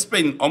I've just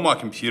been... On my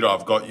computer,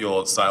 I've got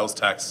your sales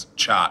tax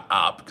chart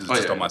up because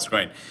it's on my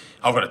screen.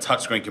 I've got a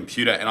touchscreen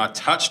computer and I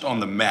touched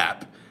on the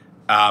map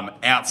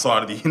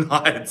outside of the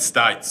United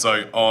States.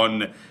 So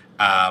on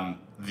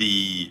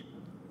the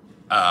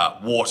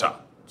water.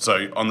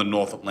 So on the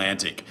North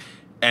Atlantic.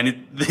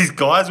 And these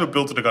guys were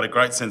built to have got a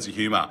great sense of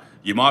humour.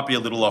 You might be a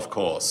little off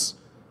course.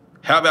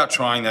 How about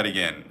trying that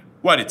again?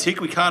 Wait a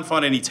tick, we can't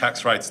find any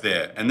tax rates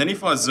there. And then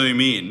if I zoom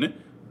in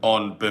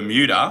on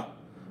Bermuda,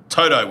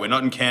 Toto, we're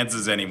not in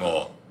Kansas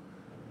anymore.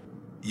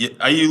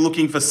 Are you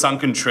looking for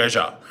sunken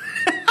treasure?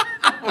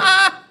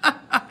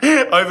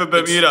 Over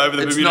Bermuda, over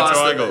the Bermuda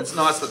Triangle. It's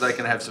nice that they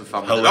can have some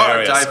fun with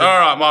Hilarious. it. All right, David, all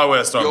right, my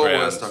worst on ground. Your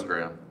worst on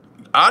ground.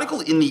 Article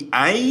in The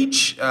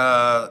Age,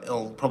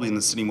 probably in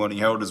the Sydney Morning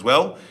Herald as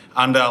well,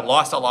 under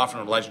Lifestyle, Life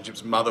and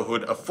Relationships,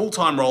 Motherhood, a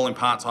full-time role in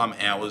part-time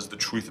hours, the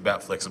truth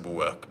about flexible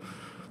work.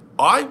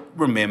 I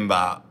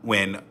remember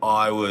when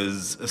I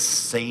was a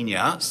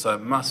senior, so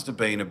it must have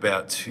been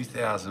about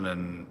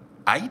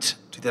 2008,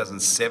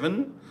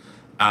 2007,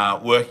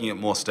 working at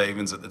Moore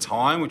Stephens at the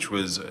time, which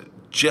was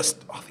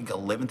just, I think,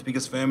 11th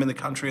biggest firm in the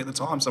country at the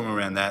time, somewhere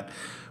around that.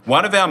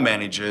 One of our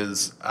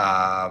managers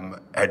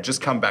had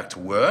just come back to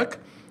work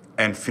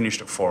and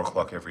finished at 4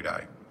 o'clock every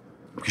day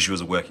because she was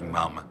a working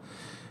mum.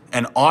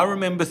 And I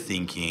remember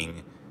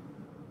thinking,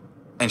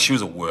 and she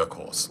was a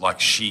workhorse. Like,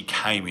 she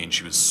came in,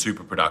 she was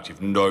super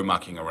productive, no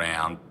mucking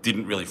around,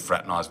 didn't really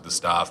fraternise with the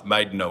staff,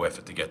 made no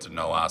effort to get to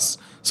know us.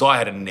 So I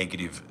had a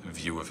negative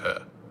view of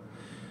her.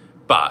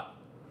 But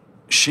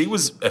she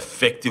was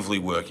effectively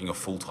working a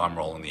full-time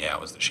role in the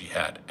hours that she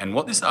had. And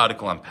what this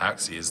article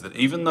unpacks is that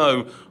even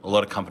though a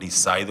lot of companies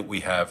say that we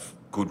have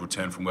good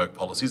return from work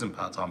policies and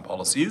part-time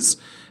policies,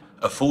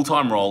 a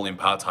full-time role in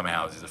part-time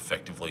hours is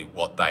effectively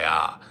what they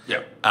are.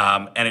 Yeah.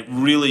 And it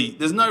really,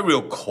 there's no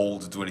real call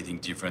to do anything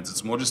different.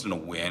 It's more just an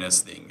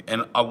awareness thing.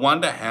 And I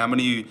wonder how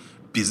many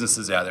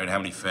businesses out there and how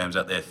many firms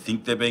out there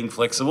think they're being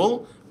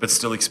flexible, but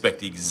still expect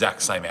the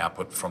exact same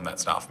output from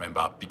that staff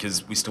member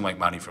because we still make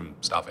money from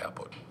staff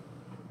output.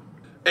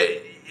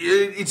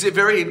 It's a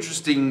very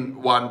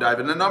interesting one,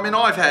 David. And I mean,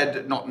 I've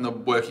had, not in the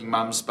working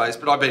mum space,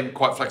 but I've been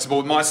quite flexible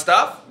with my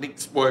stuff.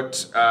 Nick's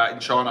worked in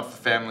China for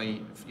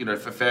family,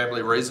 for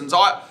family reasons.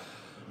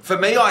 For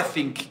me, I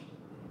think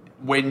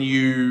when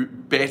you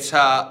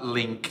better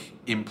link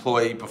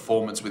employee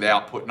performance with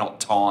output, not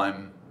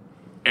time,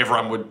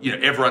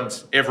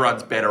 everyone's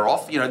better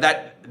off.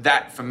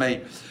 That for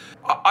me.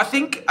 I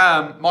think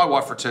my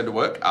wife returned to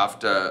work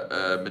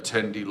after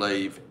maternity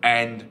leave,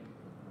 and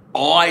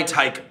I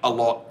take a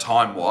lot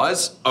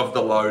time-wise of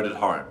the load at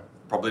home.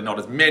 Probably not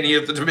as many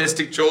of the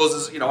domestic chores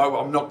as,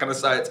 I'm not going to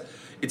say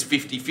it's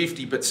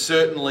 50-50, but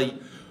certainly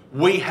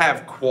we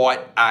have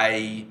quite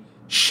a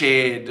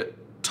shared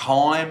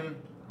time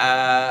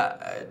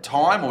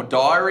or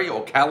diary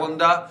or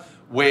calendar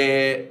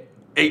where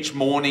each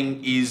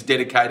morning is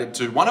dedicated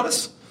to one of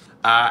us.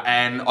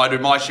 And I do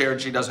my share and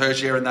she does her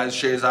share, and those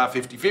shares are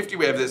 50-50.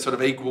 We have this sort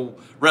of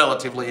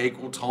relatively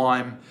equal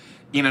time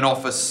in an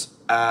office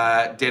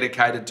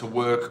dedicated to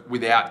work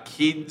without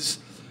kids.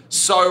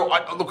 So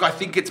I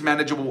think it's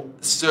manageable,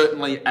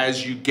 certainly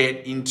as you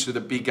get into the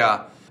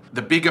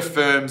bigger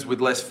firms with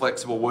less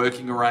flexible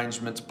working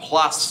arrangements,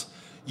 plus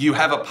you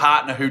have a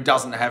partner who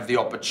doesn't have the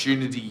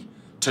opportunity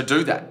to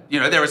do that.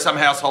 There are some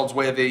households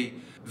where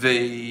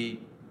the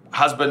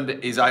husband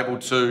is able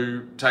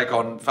to take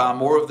on far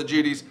more of the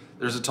duties.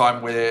 There's a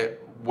time where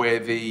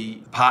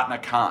the partner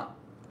can't,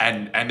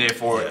 and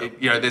therefore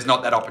there's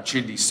not that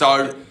opportunity.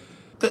 So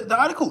the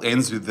article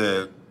ends with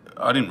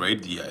I didn't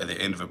read the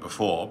end of it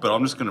before, but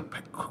I'm just going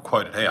to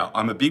quote it here.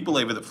 I'm a big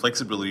believer that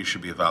flexibility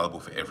should be available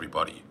for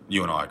everybody.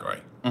 You and I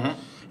agree. Mm-hmm.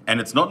 And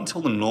it's not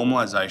until the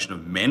normalisation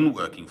of men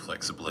working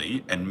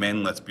flexibly and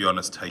men, let's be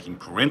honest, taking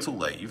parental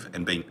leave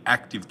and being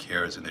active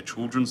carers in their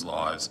children's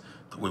lives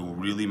that we will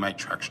really make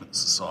traction at the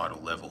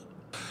societal level.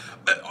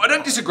 I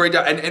don't disagree,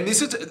 and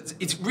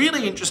it's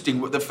really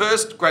interesting. The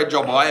first great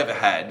job I ever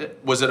had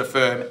was at a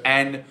firm,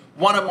 and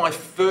one of my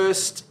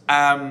first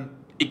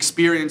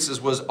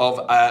experiences was of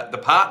the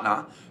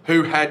partner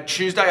who had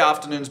Tuesday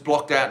afternoons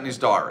blocked out in his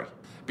diary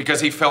because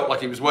he felt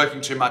like he was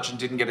working too much and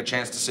didn't get a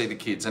chance to see the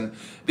kids. And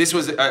this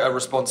was a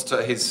response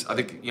to his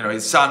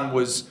son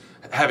was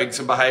having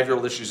some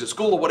behavioural issues at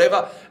school or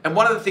whatever. And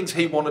one of the things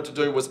he wanted to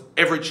do was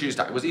every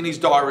Tuesday. It was in his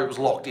diary, it was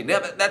locked in. Now,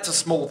 that's a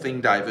small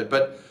thing, David,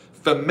 but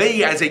for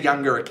me as a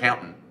younger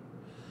accountant,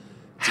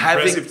 it's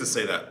impressive to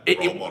see that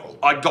role model.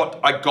 I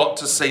got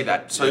to see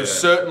that. So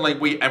certainly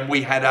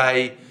we had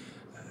a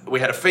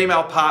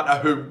female partner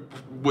who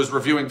was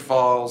reviewing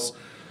files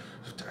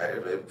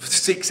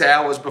 6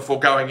 hours before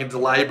going into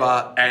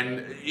labour, and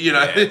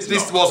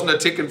this wasn't a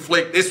tick and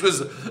flick. This was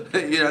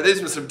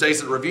some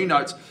decent review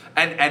notes,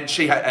 and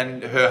she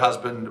and her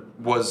husband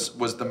was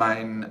the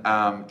main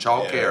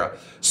childcarer.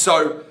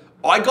 So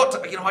I got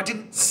to I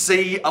didn't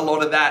see a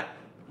lot of that,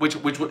 which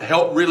would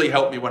really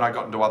help me when I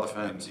got into other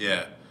firms.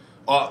 Yeah,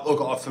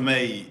 look, for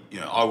me,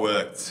 I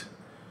worked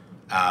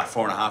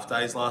 4.5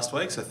 days last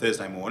week, so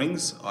Thursday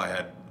mornings I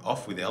had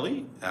off with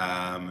Ellie.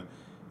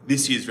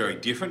 This year's very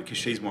different because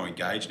she's more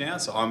engaged now,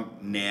 so I'm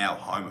now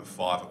home at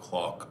 5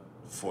 o'clock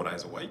 4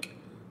 days a week.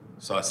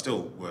 So I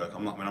still work.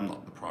 I'm not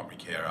the primary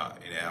carer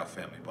in our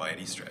family by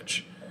any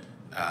stretch.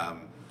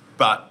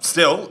 But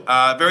still,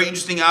 very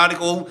interesting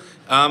article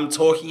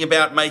talking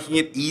about making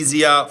it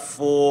easier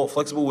for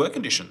flexible work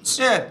conditions.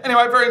 Yeah,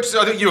 anyway, very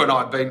interesting. I think you and I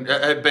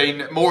have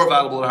been more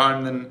available at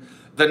home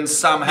than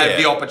some have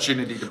the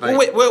opportunity to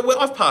be. Well,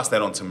 I've passed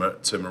that on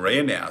to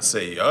Maria now,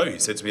 CEO, who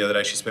said to me the other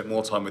day she spent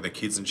more time with her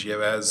kids than she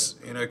ever has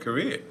in her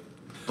career.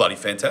 Bloody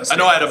fantastic.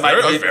 And I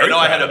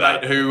had a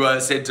mate who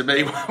said to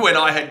me when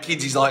I had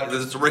kids, he's like,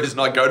 "There's a reason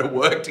I go to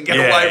work to get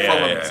away from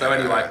them." So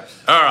anyway,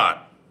 all right,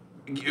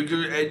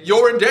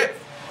 you're in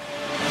depth.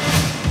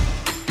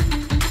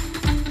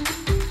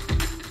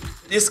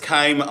 This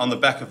came on the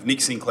back of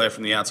Nick Sinclair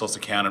from The Outsourced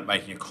Accountant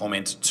making a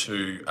comment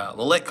to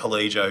Lillette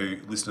Collegio, who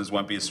listeners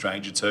won't be a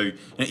stranger to.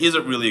 And is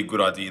it really a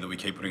good idea that we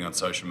keep putting on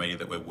social media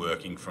that we're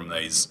working from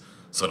these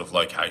sort of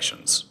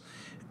locations?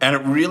 And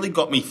it really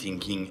got me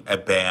thinking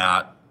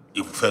about,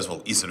 first of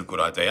all, is it a good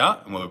idea?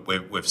 And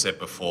we've said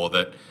before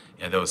that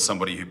there was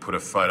somebody who put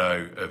a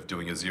photo of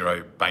doing a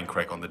zero bank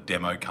rec on the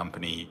demo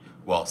company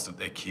whilst at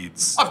their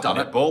kids'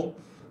 netball.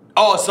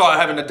 Oh, sorry, I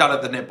haven't done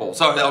it at the netball.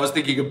 Sorry, I was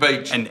thinking of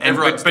beach.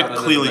 Everyone's done it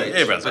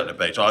at the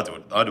beach. I do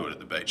it at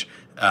the beach.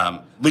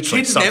 Literally,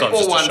 kids' sometimes netball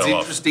just to one's show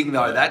interesting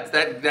off.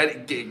 though.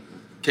 That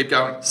keep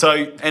going. So,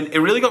 and it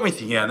really got me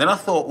thinking. And then I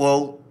thought,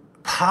 well,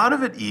 part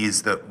of it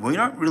is that we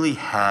don't really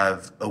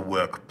have a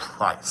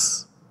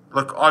workplace.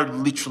 Like, I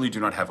literally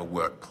do not have a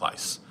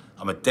workplace.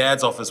 I'm at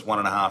Dad's office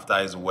 1.5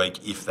 days a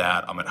week, if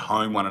that. I'm at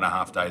home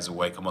 1.5 days a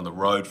week. I'm on the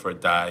road for a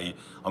day.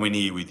 I'm in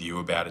here with you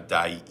about a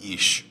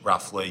day-ish,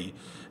 roughly.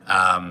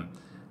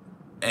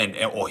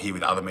 Or here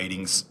with other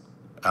meetings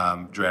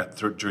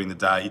during the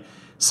day.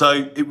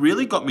 So it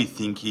really got me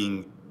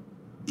thinking,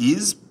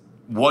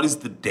 what is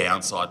the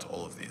downside to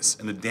all of this?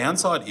 And the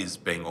downside is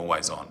being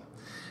always on.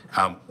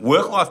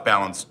 Work-life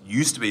balance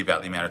used to be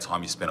about the amount of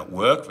time you spent at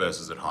work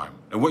versus at home.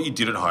 And what you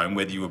did at home,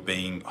 whether you were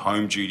being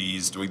home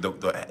duties, doing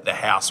the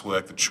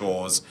housework, the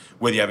chores,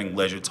 whether you're having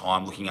leisure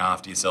time, looking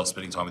after yourself,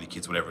 spending time with your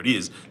kids, whatever it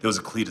is, there was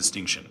a clear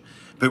distinction.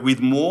 But with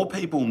more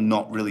people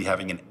not really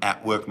having an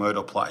at-work mode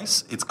or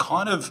place, it's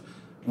kind of,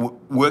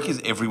 work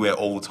is everywhere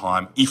all the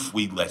time if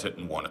we let it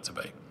and want it to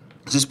be.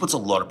 This puts a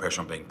lot of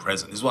pressure on being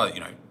present. This is why,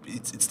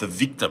 it's the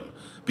victim,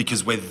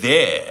 because we're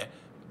there,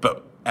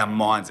 but our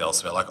mind's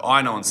elsewhere. Like,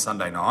 I know on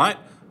Sunday night,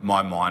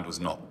 my mind was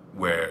not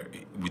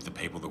with the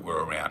people that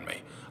were around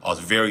me. I was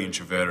very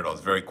introverted. I was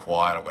very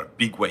quiet. I've got a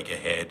big week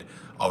ahead.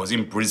 I was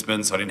in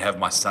Brisbane, so I didn't have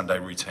my Sunday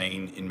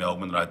routine in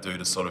Melbourne that I do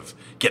to sort of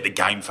get the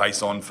game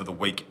face on for the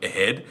week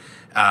ahead.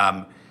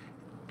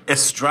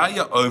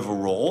 Australia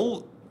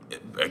overall,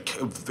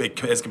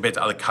 as compared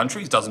to other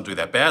countries, doesn't do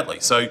that badly.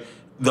 So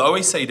the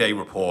OECD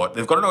report,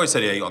 they've got an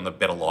OECD on the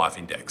Better Life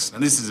Index,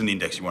 and this is an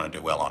index you want to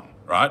do well on,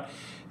 right?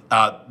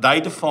 They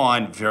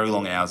define very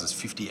long hours as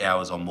 50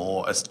 hours or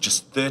more, as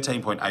just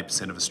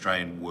 13.8% of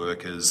Australian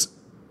workers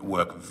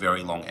work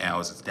very long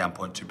hours. It's down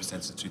 0.2%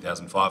 since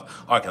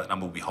 2005. I reckon that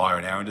number will be higher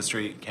in our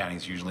industry. Accounting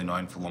is usually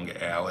known for longer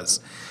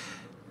hours.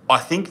 I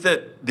think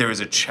that there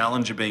is a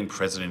challenge of being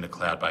present in a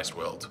cloud-based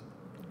world,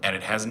 and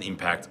it has an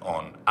impact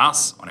on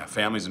us, on our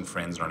families and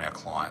friends, and on our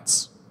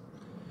clients.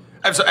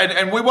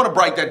 And we want to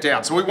break that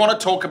down. So we want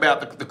to talk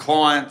about the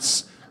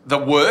clients, the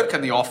work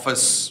and the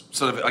office,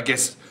 sort of, I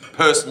guess,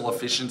 personal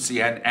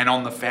efficiency and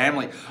on the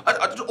family.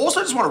 I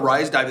also just want to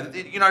raise, David,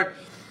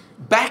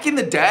 back in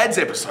the Dad's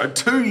episode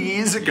 2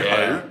 years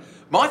ago,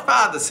 my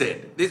father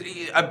said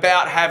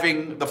about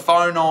having the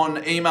phone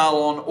on, email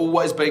on,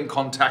 always being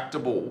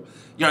contactable.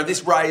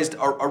 This raised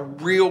a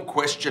real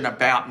question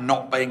about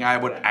not being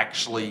able to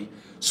actually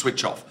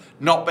switch off,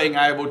 not being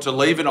able to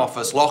leave an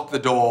office, lock the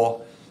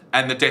door,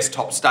 and the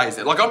desktop stays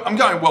there. Like, I'm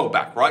going well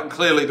back, right? And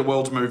clearly the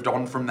world's moved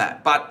on from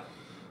that. But,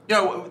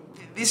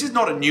 this is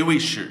not a new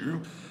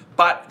issue.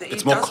 But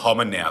it's more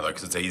common now, though,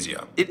 because it's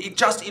easier.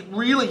 It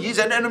really is.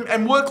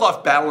 And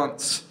work-life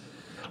balance,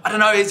 I don't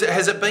know,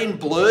 has it been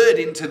blurred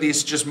into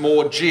this just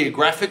more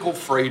geographical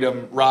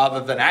freedom rather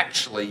than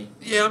actually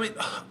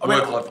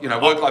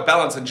work-life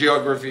balance and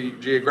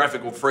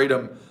geographical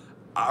freedom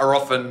are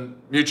often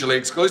mutually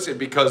exclusive,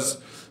 because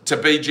to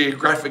be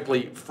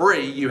geographically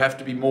free, you have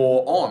to be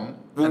more on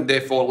and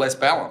therefore less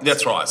balanced.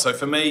 That's right. So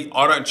for me,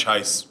 I don't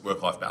chase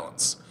work-life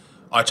balance.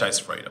 I chase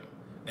freedom.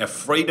 Now,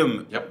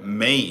 freedom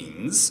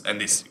means,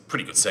 and this is a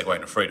pretty good segue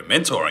into freedom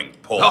mentoring,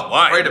 Paul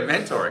Wayne. Freedom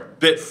mentoring.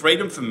 But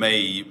freedom for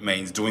me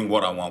means doing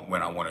what I want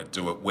when I want to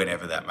do it,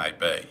 whenever that may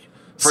be.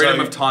 Freedom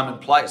of time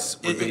and place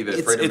would be the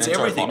freedom it's mentoring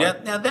everything.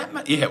 model. Now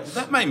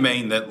that may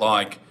mean that,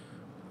 like,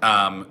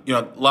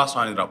 last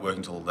night I ended up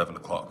working till 11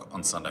 o'clock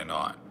on Sunday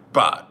night,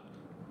 but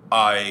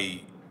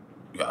I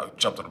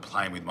jumped on a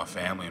plane with my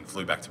family and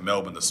flew back to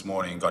Melbourne this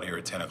morning and got here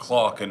at 10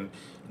 o'clock, and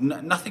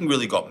nothing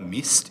really got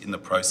missed in the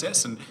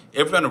process, and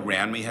everyone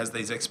around me has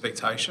these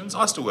expectations.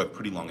 I still work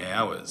pretty long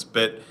hours,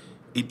 but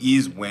it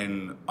is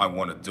when I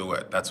want to do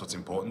it. That's what's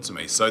important to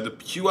me. So the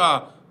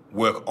pure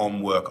work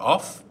on, work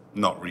off,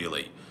 not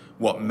really.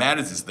 What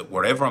matters is that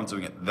whatever I'm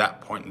doing at that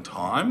point in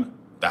time,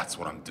 that's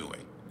what I'm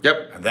doing.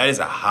 Yep. And that is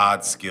a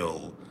hard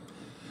skill.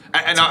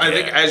 And I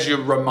think as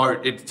you're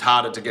remote, it's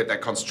harder to get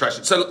that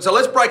concentration. So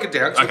let's break it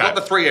down. So we've got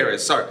the three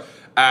areas. So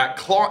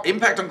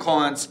impact on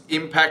clients,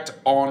 impact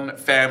on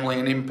family,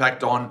 and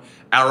impact on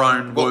our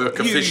own work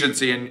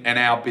efficiency and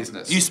our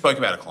business. You spoke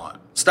about a client.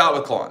 Start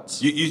with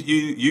clients.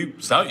 You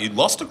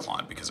lost a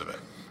client because of it.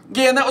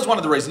 Yeah, and that was one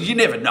of the reasons. You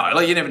never know.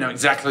 Like, you never know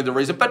exactly the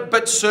reason.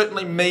 But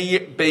certainly me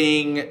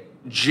being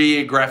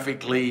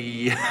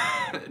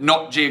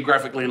not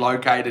geographically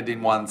located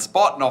in one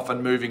spot, and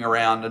often moving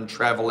around and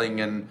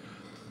travelling and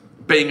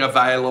being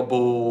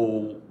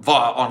available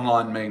via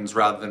online means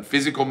rather than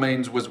physical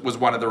means was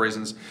one of the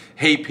reasons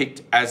he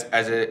picked as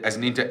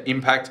an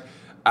impact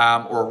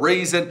or a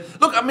reason.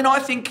 Look, I mean, I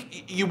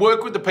think you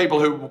work with the people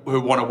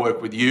who want to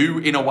work with you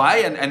in a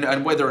way,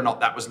 and whether or not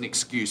that was an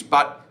excuse.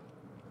 But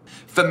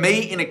for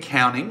me in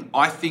accounting,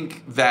 I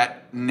think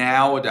that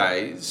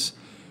nowadays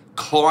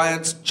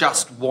clients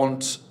just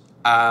want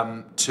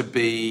to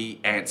be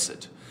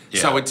answered.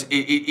 Yeah. So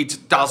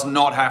it does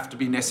not have to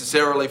be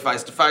necessarily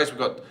face to face. We've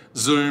got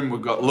Zoom,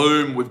 we've got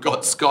Loom, we've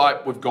got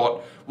Skype,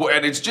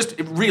 and it's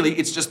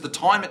just the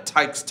time it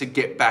takes to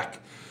get back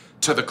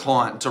to the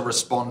client to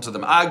respond to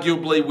them.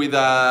 Arguably, with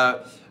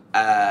a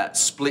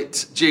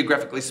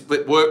geographically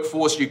split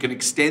workforce, you can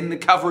extend the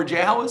coverage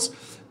hours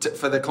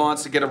for the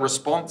clients to get a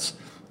response.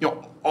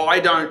 I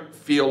don't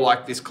feel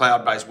like this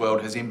cloud-based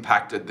world has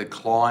impacted the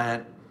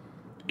client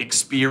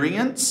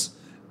experience.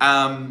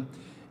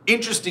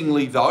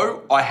 Interestingly,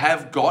 though, I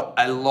have got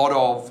a lot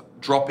of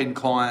drop-in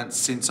clients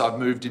since I've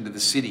moved into the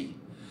city,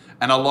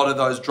 and a lot of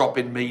those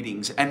drop-in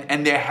meetings.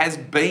 And there has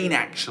been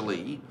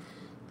actually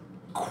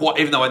quite,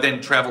 even though I then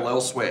travel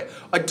elsewhere.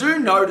 I do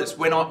notice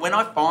when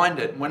I find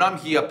it, when I'm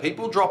here,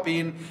 people drop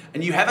in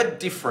and you have a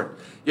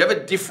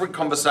different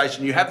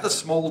conversation. You have the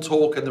small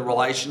talk and the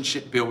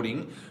relationship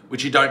building,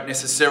 which you don't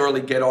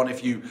necessarily get on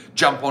if you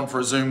jump on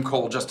for a Zoom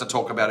call just to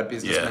talk about a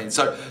business meeting.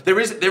 So there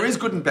is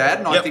good and bad,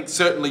 and I think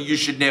certainly you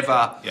should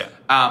never,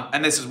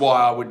 and this is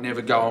why I would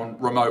never go on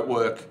remote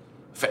work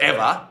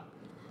forever.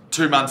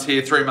 2 months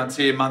here, 3 months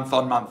here, month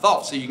on, month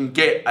off. So you can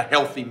get a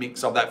healthy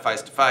mix of that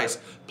face-to-face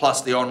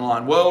plus the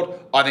online world,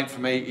 I think for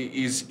me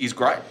is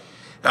great.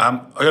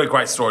 I got a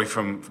great story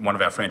from one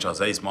of our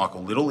franchisees,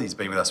 Michael Little. He's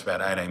been with us for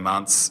about 18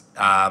 months.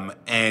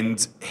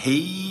 And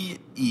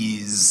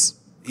he's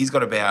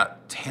got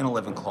about 10,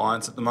 11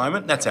 clients at the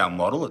moment. That's our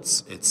model.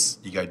 It's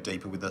you go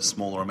deeper with a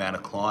smaller amount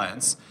of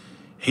clients.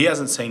 He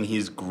hasn't seen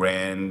his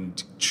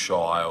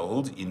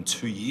grandchild in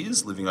 2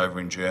 years, living over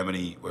in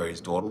Germany where his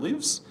daughter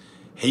lives.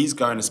 He's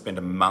going to spend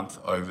a month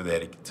over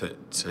there to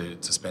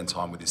spend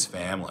time with his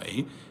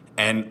family.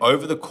 And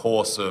over the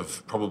course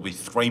of probably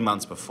 3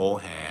 months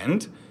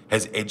beforehand,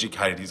 has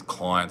educated his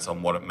clients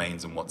on what it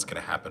means and what's going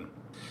to happen.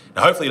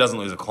 Now, hopefully he doesn't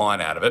lose a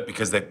client out of it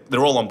because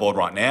they're all on board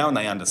right now and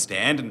they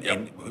understand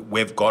and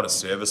we've got a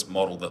service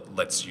model that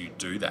lets you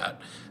do that.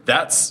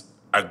 That's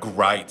a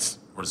great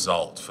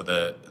result for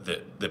the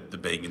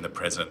being in the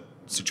present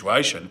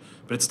situation,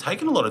 but it's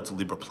taken a lot of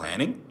deliberate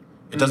planning.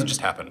 It doesn't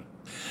just happen.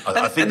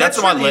 I think that's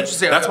my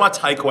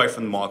takeaway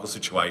from the Michael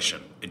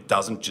situation. It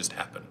doesn't just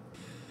happen.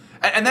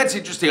 And that's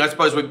interesting, I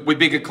suppose, with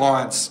bigger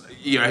clients,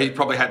 he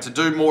probably had to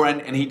do more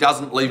and he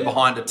doesn't leave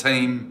behind a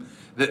team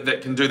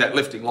that can do that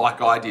lifting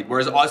like I did.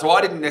 Whereas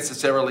I didn't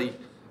necessarily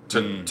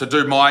to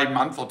do my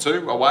month or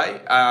two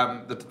away,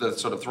 the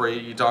sort of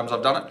 3 times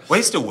I've done it. Well,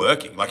 he's still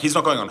working. Like, he's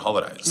not going on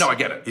holidays. No, I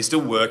get it. He's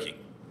still working.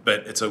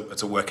 But it's a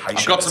workation.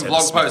 I've got some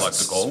blog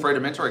posts,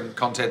 freedom mentoring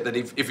content that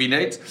if he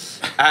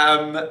needs,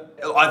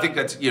 I think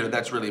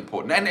that's really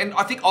important. And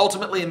I think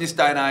ultimately in this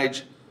day and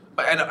age,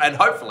 and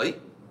hopefully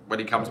when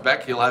he comes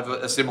back, he'll have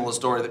a similar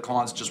story that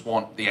clients just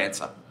want the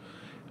answer.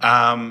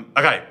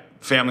 Okay,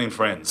 family and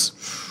friends.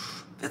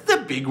 That's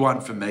the big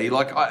one for me.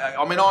 Like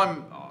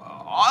I'm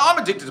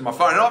addicted to my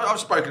phone, and I've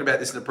spoken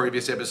about this in a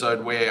previous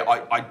episode where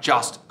I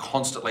just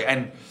constantly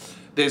and.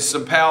 There's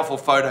some powerful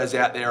photos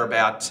out there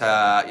about,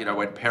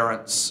 when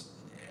parents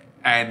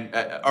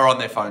are on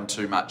their phone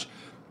too much.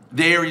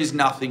 There is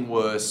nothing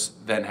worse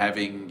than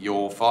having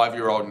your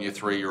 5-year-old and your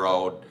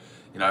 3-year-old,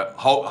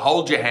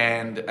 hold your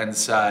hand and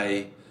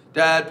say,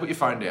 "Dad, put your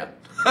phone down."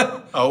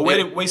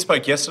 We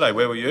spoke yesterday.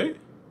 Where were you?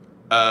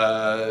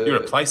 You're at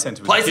a play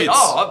centre with the kids.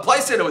 A play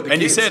centre with the kids.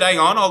 And you said, "Hang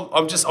on,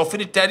 I'll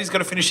finish. Daddy's got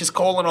to finish his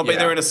call, and I'll be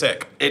there in a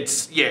sec." It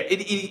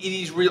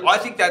is real. I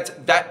think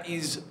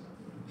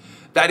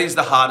that is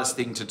the hardest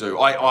thing to do.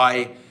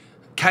 I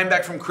came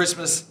back from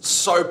Christmas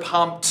so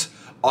pumped.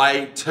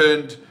 I've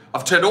turned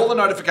all the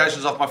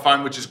notifications off my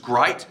phone, which is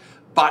great,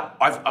 but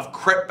I've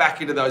crept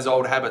back into those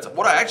old habits.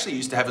 What I actually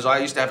used to have is I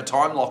used to have a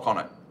time lock on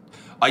it.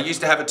 I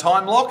used to have a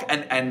time lock,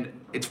 and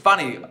it's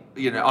funny,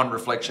 on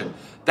reflection,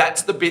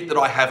 that's the bit that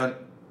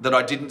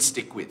I didn't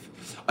stick with.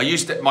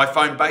 My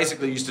phone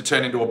basically used to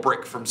turn into a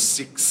brick from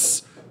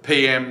 6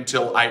 p.m.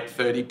 till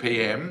 8:30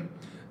 p.m.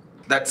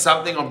 That's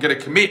something I'm going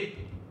to commit,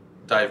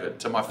 David,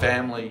 to my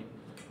family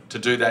to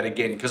do that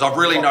again, because I've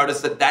really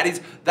noticed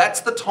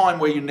that's the time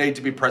where you need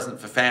to be present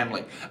for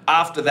family.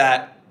 After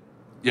that,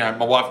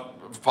 my wife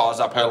fires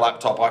up her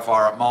laptop, I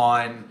fire up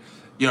mine,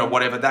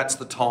 whatever. That's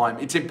the time.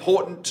 It's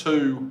important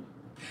to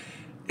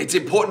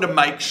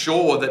make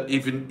sure that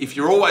even if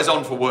you're always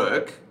on for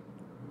work,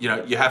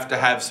 you have to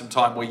have some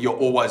time where you're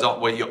always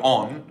on, where you're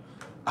on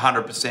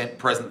 100%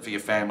 present for your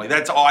family.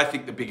 That's, I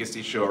think, the biggest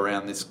issue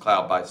around this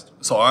cloud-based.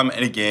 So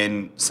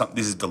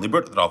this is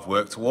deliberate that I've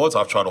worked towards.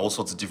 I've tried all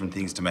sorts of different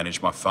things to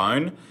manage my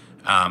phone.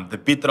 The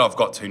bit that I've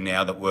got to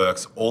now that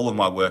works, all of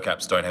my work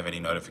apps don't have any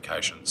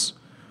notifications,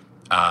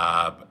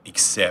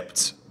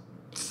 except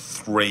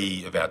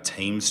 3 of our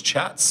Teams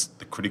chats,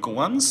 the critical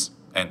ones,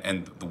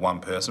 and the one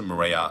person,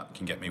 Maria,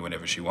 can get me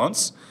whenever she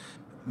wants.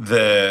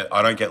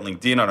 I don't get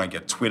LinkedIn, I don't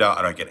get Twitter,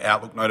 I don't get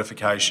Outlook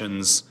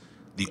notifications.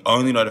 The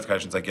only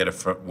notifications I get are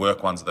for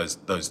work ones, are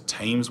those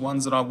Teams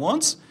ones that I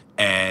want,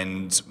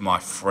 and my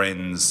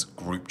friends'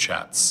 group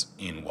chats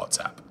in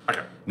WhatsApp.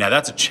 Okay. Now,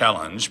 that's a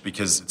challenge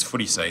because it's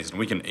footy season.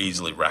 We can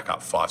easily rack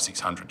up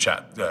 500-600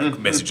 chat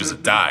messages a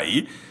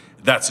day.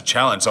 That's a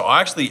challenge. So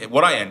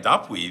what I end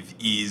up with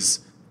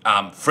is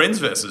friends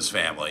versus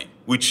family,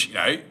 which,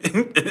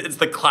 it's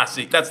the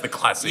classic. That's the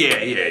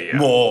classic,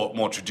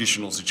 more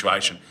traditional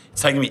situation.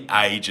 It's taken me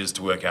ages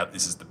to work out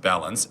this is the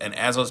balance. And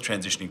as I was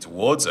transitioning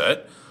towards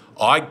it,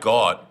 I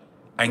got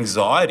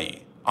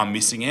anxiety. I'm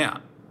missing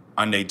out.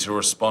 I need to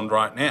respond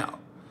right now.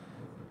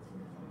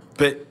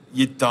 But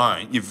you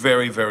don't. You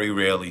very, very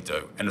rarely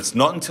do. And it's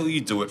not until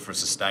you do it for a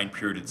sustained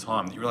period of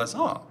time that you realise,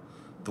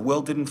 the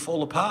world didn't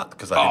fall apart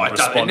because I didn't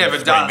respond for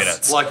 3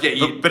 minutes.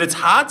 But it's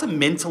hard to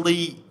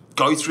mentally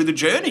go through the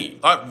journey.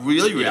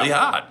 Really, really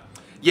hard.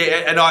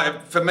 Yeah,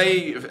 and for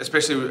me,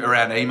 especially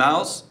around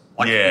emails,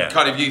 Like,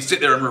 Yeah. you sit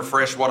there and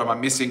refresh, what am I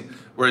missing?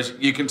 Whereas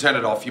you can turn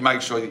it off. You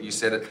make sure that you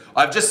set it.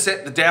 I've just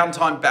set the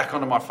downtime back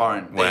onto my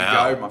phone. There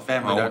you go. My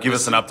family Well, give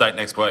us an update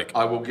next week.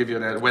 I will give you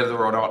whether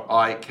or not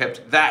I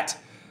kept that.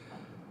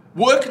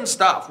 Work and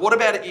stuff. What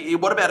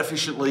about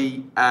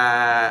efficiently,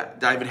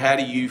 David? How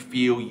do you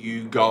feel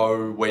you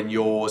go when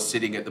you're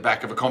sitting at the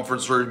back of a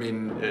conference room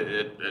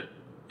in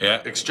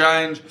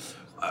Exchange?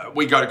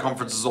 We go to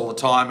conferences all the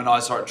time, and I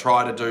sort of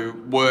try to do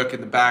work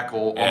in the back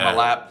or on my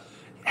lap.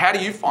 How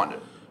do you find it?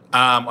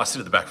 I sit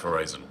at the back for a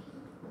reason.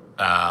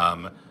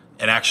 And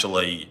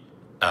actually,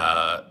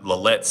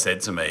 Lillette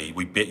said to me,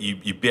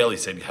 you barely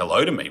said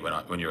hello to me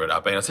when you were at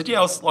RB. And I said, I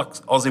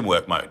was in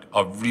work mode.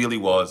 I really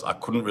was. I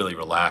couldn't really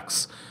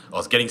relax. I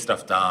was getting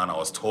stuff done. I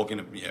was talking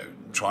to,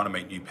 trying to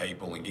meet new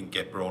people and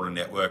get broader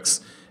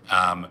networks.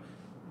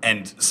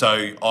 And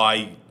so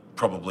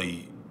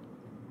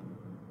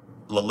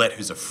Lillette,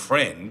 who's a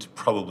friend,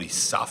 probably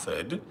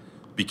suffered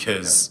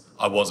because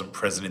I wasn't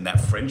present in that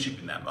friendship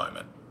in that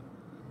moment.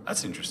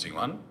 That's an interesting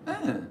one.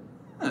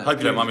 I hope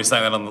you don't mind me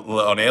saying that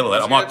on air,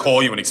 Lillette. I might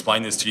call you and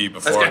explain this to you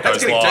before it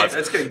goes live.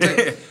 That's getting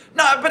deep.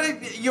 No,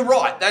 but you're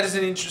right. That is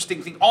an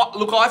interesting thing.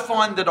 Look, I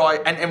find that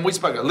and we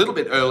spoke a little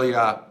bit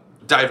earlier,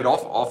 David,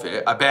 off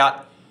air,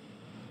 about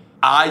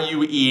are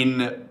you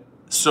in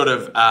sort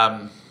of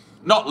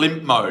not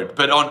limp mode,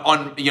 but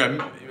on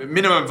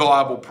minimum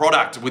viable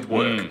product with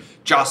work,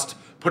 just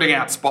putting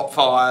out spot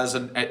fires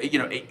and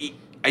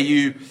are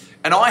you?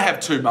 And I have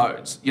two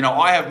modes.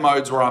 I have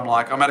modes where I'm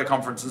at a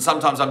conference and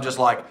sometimes I'm just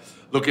like,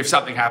 look, if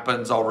something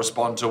happens, I'll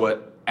respond to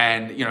it.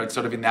 And, it's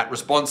sort of in that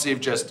responsive,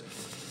 just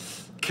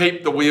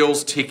keep the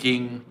wheels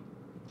ticking.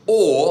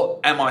 Or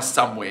am I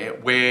somewhere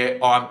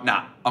where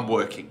I'm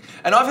working?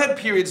 And I've had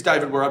periods,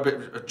 David, where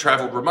I've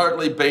travelled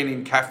remotely, been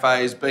in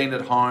cafes, been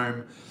at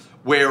home,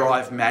 where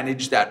I've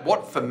managed that.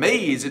 What for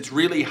me is it's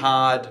really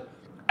hard,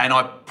 and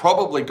I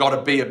probably got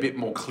to be a bit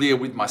more clear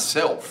with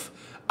myself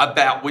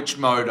about which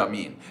mode I'm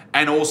in,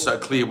 and also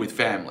clear with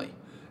family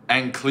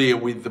and clear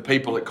with the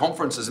people at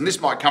conferences. And this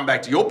might come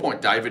back to your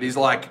point, David, is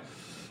like,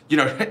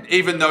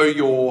 even though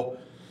you're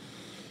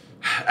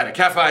at a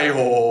cafe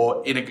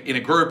or in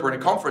a group or in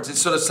a conference,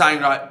 it's sort of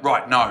saying,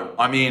 right, no,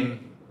 I'm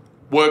in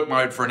work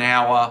mode for an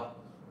hour,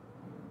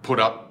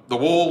 put up the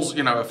walls,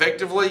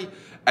 effectively,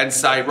 and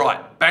say,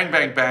 right, bang,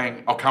 bang,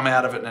 bang, I'll come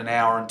out of it in an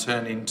hour and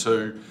turn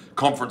into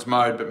conference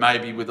mode, but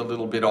maybe with a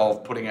little bit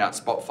of putting out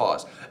spot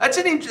fires. That's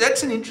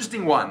an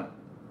interesting one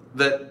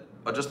that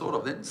I just thought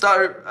of then.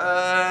 So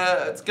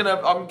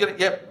I'm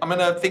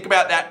gonna think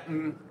about that.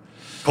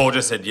 Paul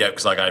just said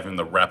because I gave him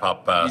the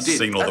wrap-up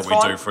signal That's that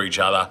we fine. do for each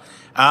other.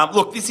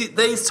 Look,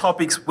 these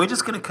topics, we're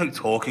just going to keep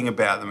talking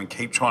about them and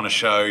keep trying to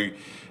show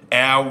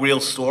our real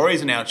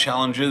stories and our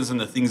challenges and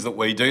the things that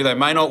we do. They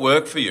may not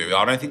work for you.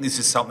 I don't think this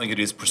is something that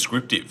is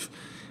prescriptive.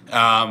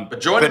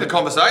 But join the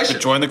conversation.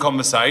 But join the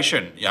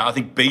conversation. Yeah, I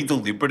think be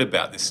deliberate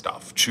about this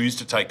stuff. Choose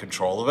to take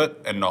control of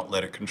it and not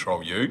let it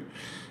control you.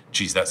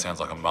 Geez, that sounds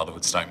like a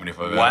motherhood statement if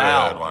I've ever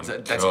heard one.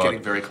 That's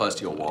getting very close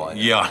to your why.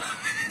 Yeah.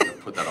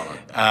 Put that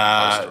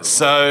on it.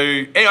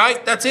 So,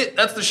 anyway, that's it.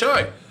 That's the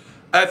show.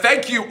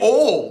 Thank you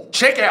all.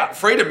 Check out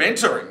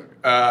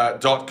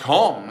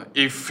freedommentoring.com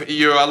if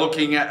you are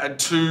looking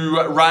to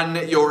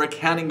run your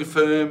accounting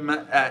firm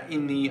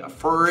in the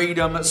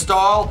freedom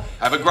style.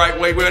 Have a great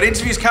week. We've got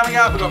interviews coming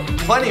up. We've got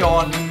plenty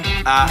on.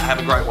 Have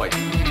a great week.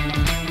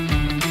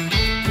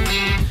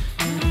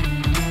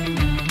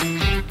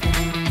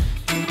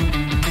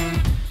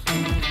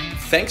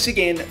 Thanks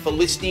again for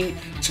listening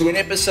to an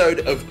episode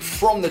of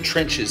From the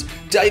Trenches.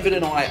 David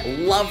and I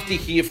love to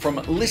hear from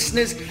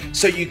listeners,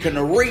 so you can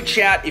reach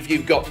out if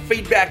you've got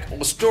feedback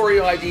or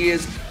story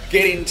ideas.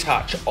 Get in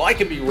touch. I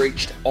can be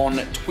reached on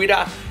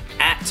Twitter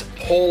at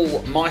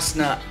Paul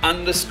Meissner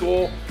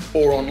 _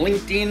 or on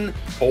LinkedIn,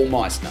 Paul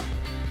Meissner.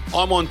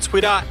 I'm on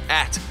Twitter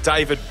at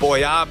David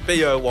Boyar,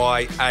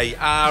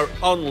 Boyar,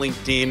 on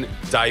LinkedIn,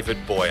 David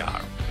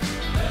Boyar.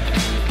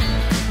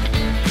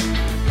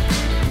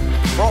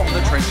 From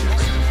the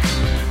Trenches.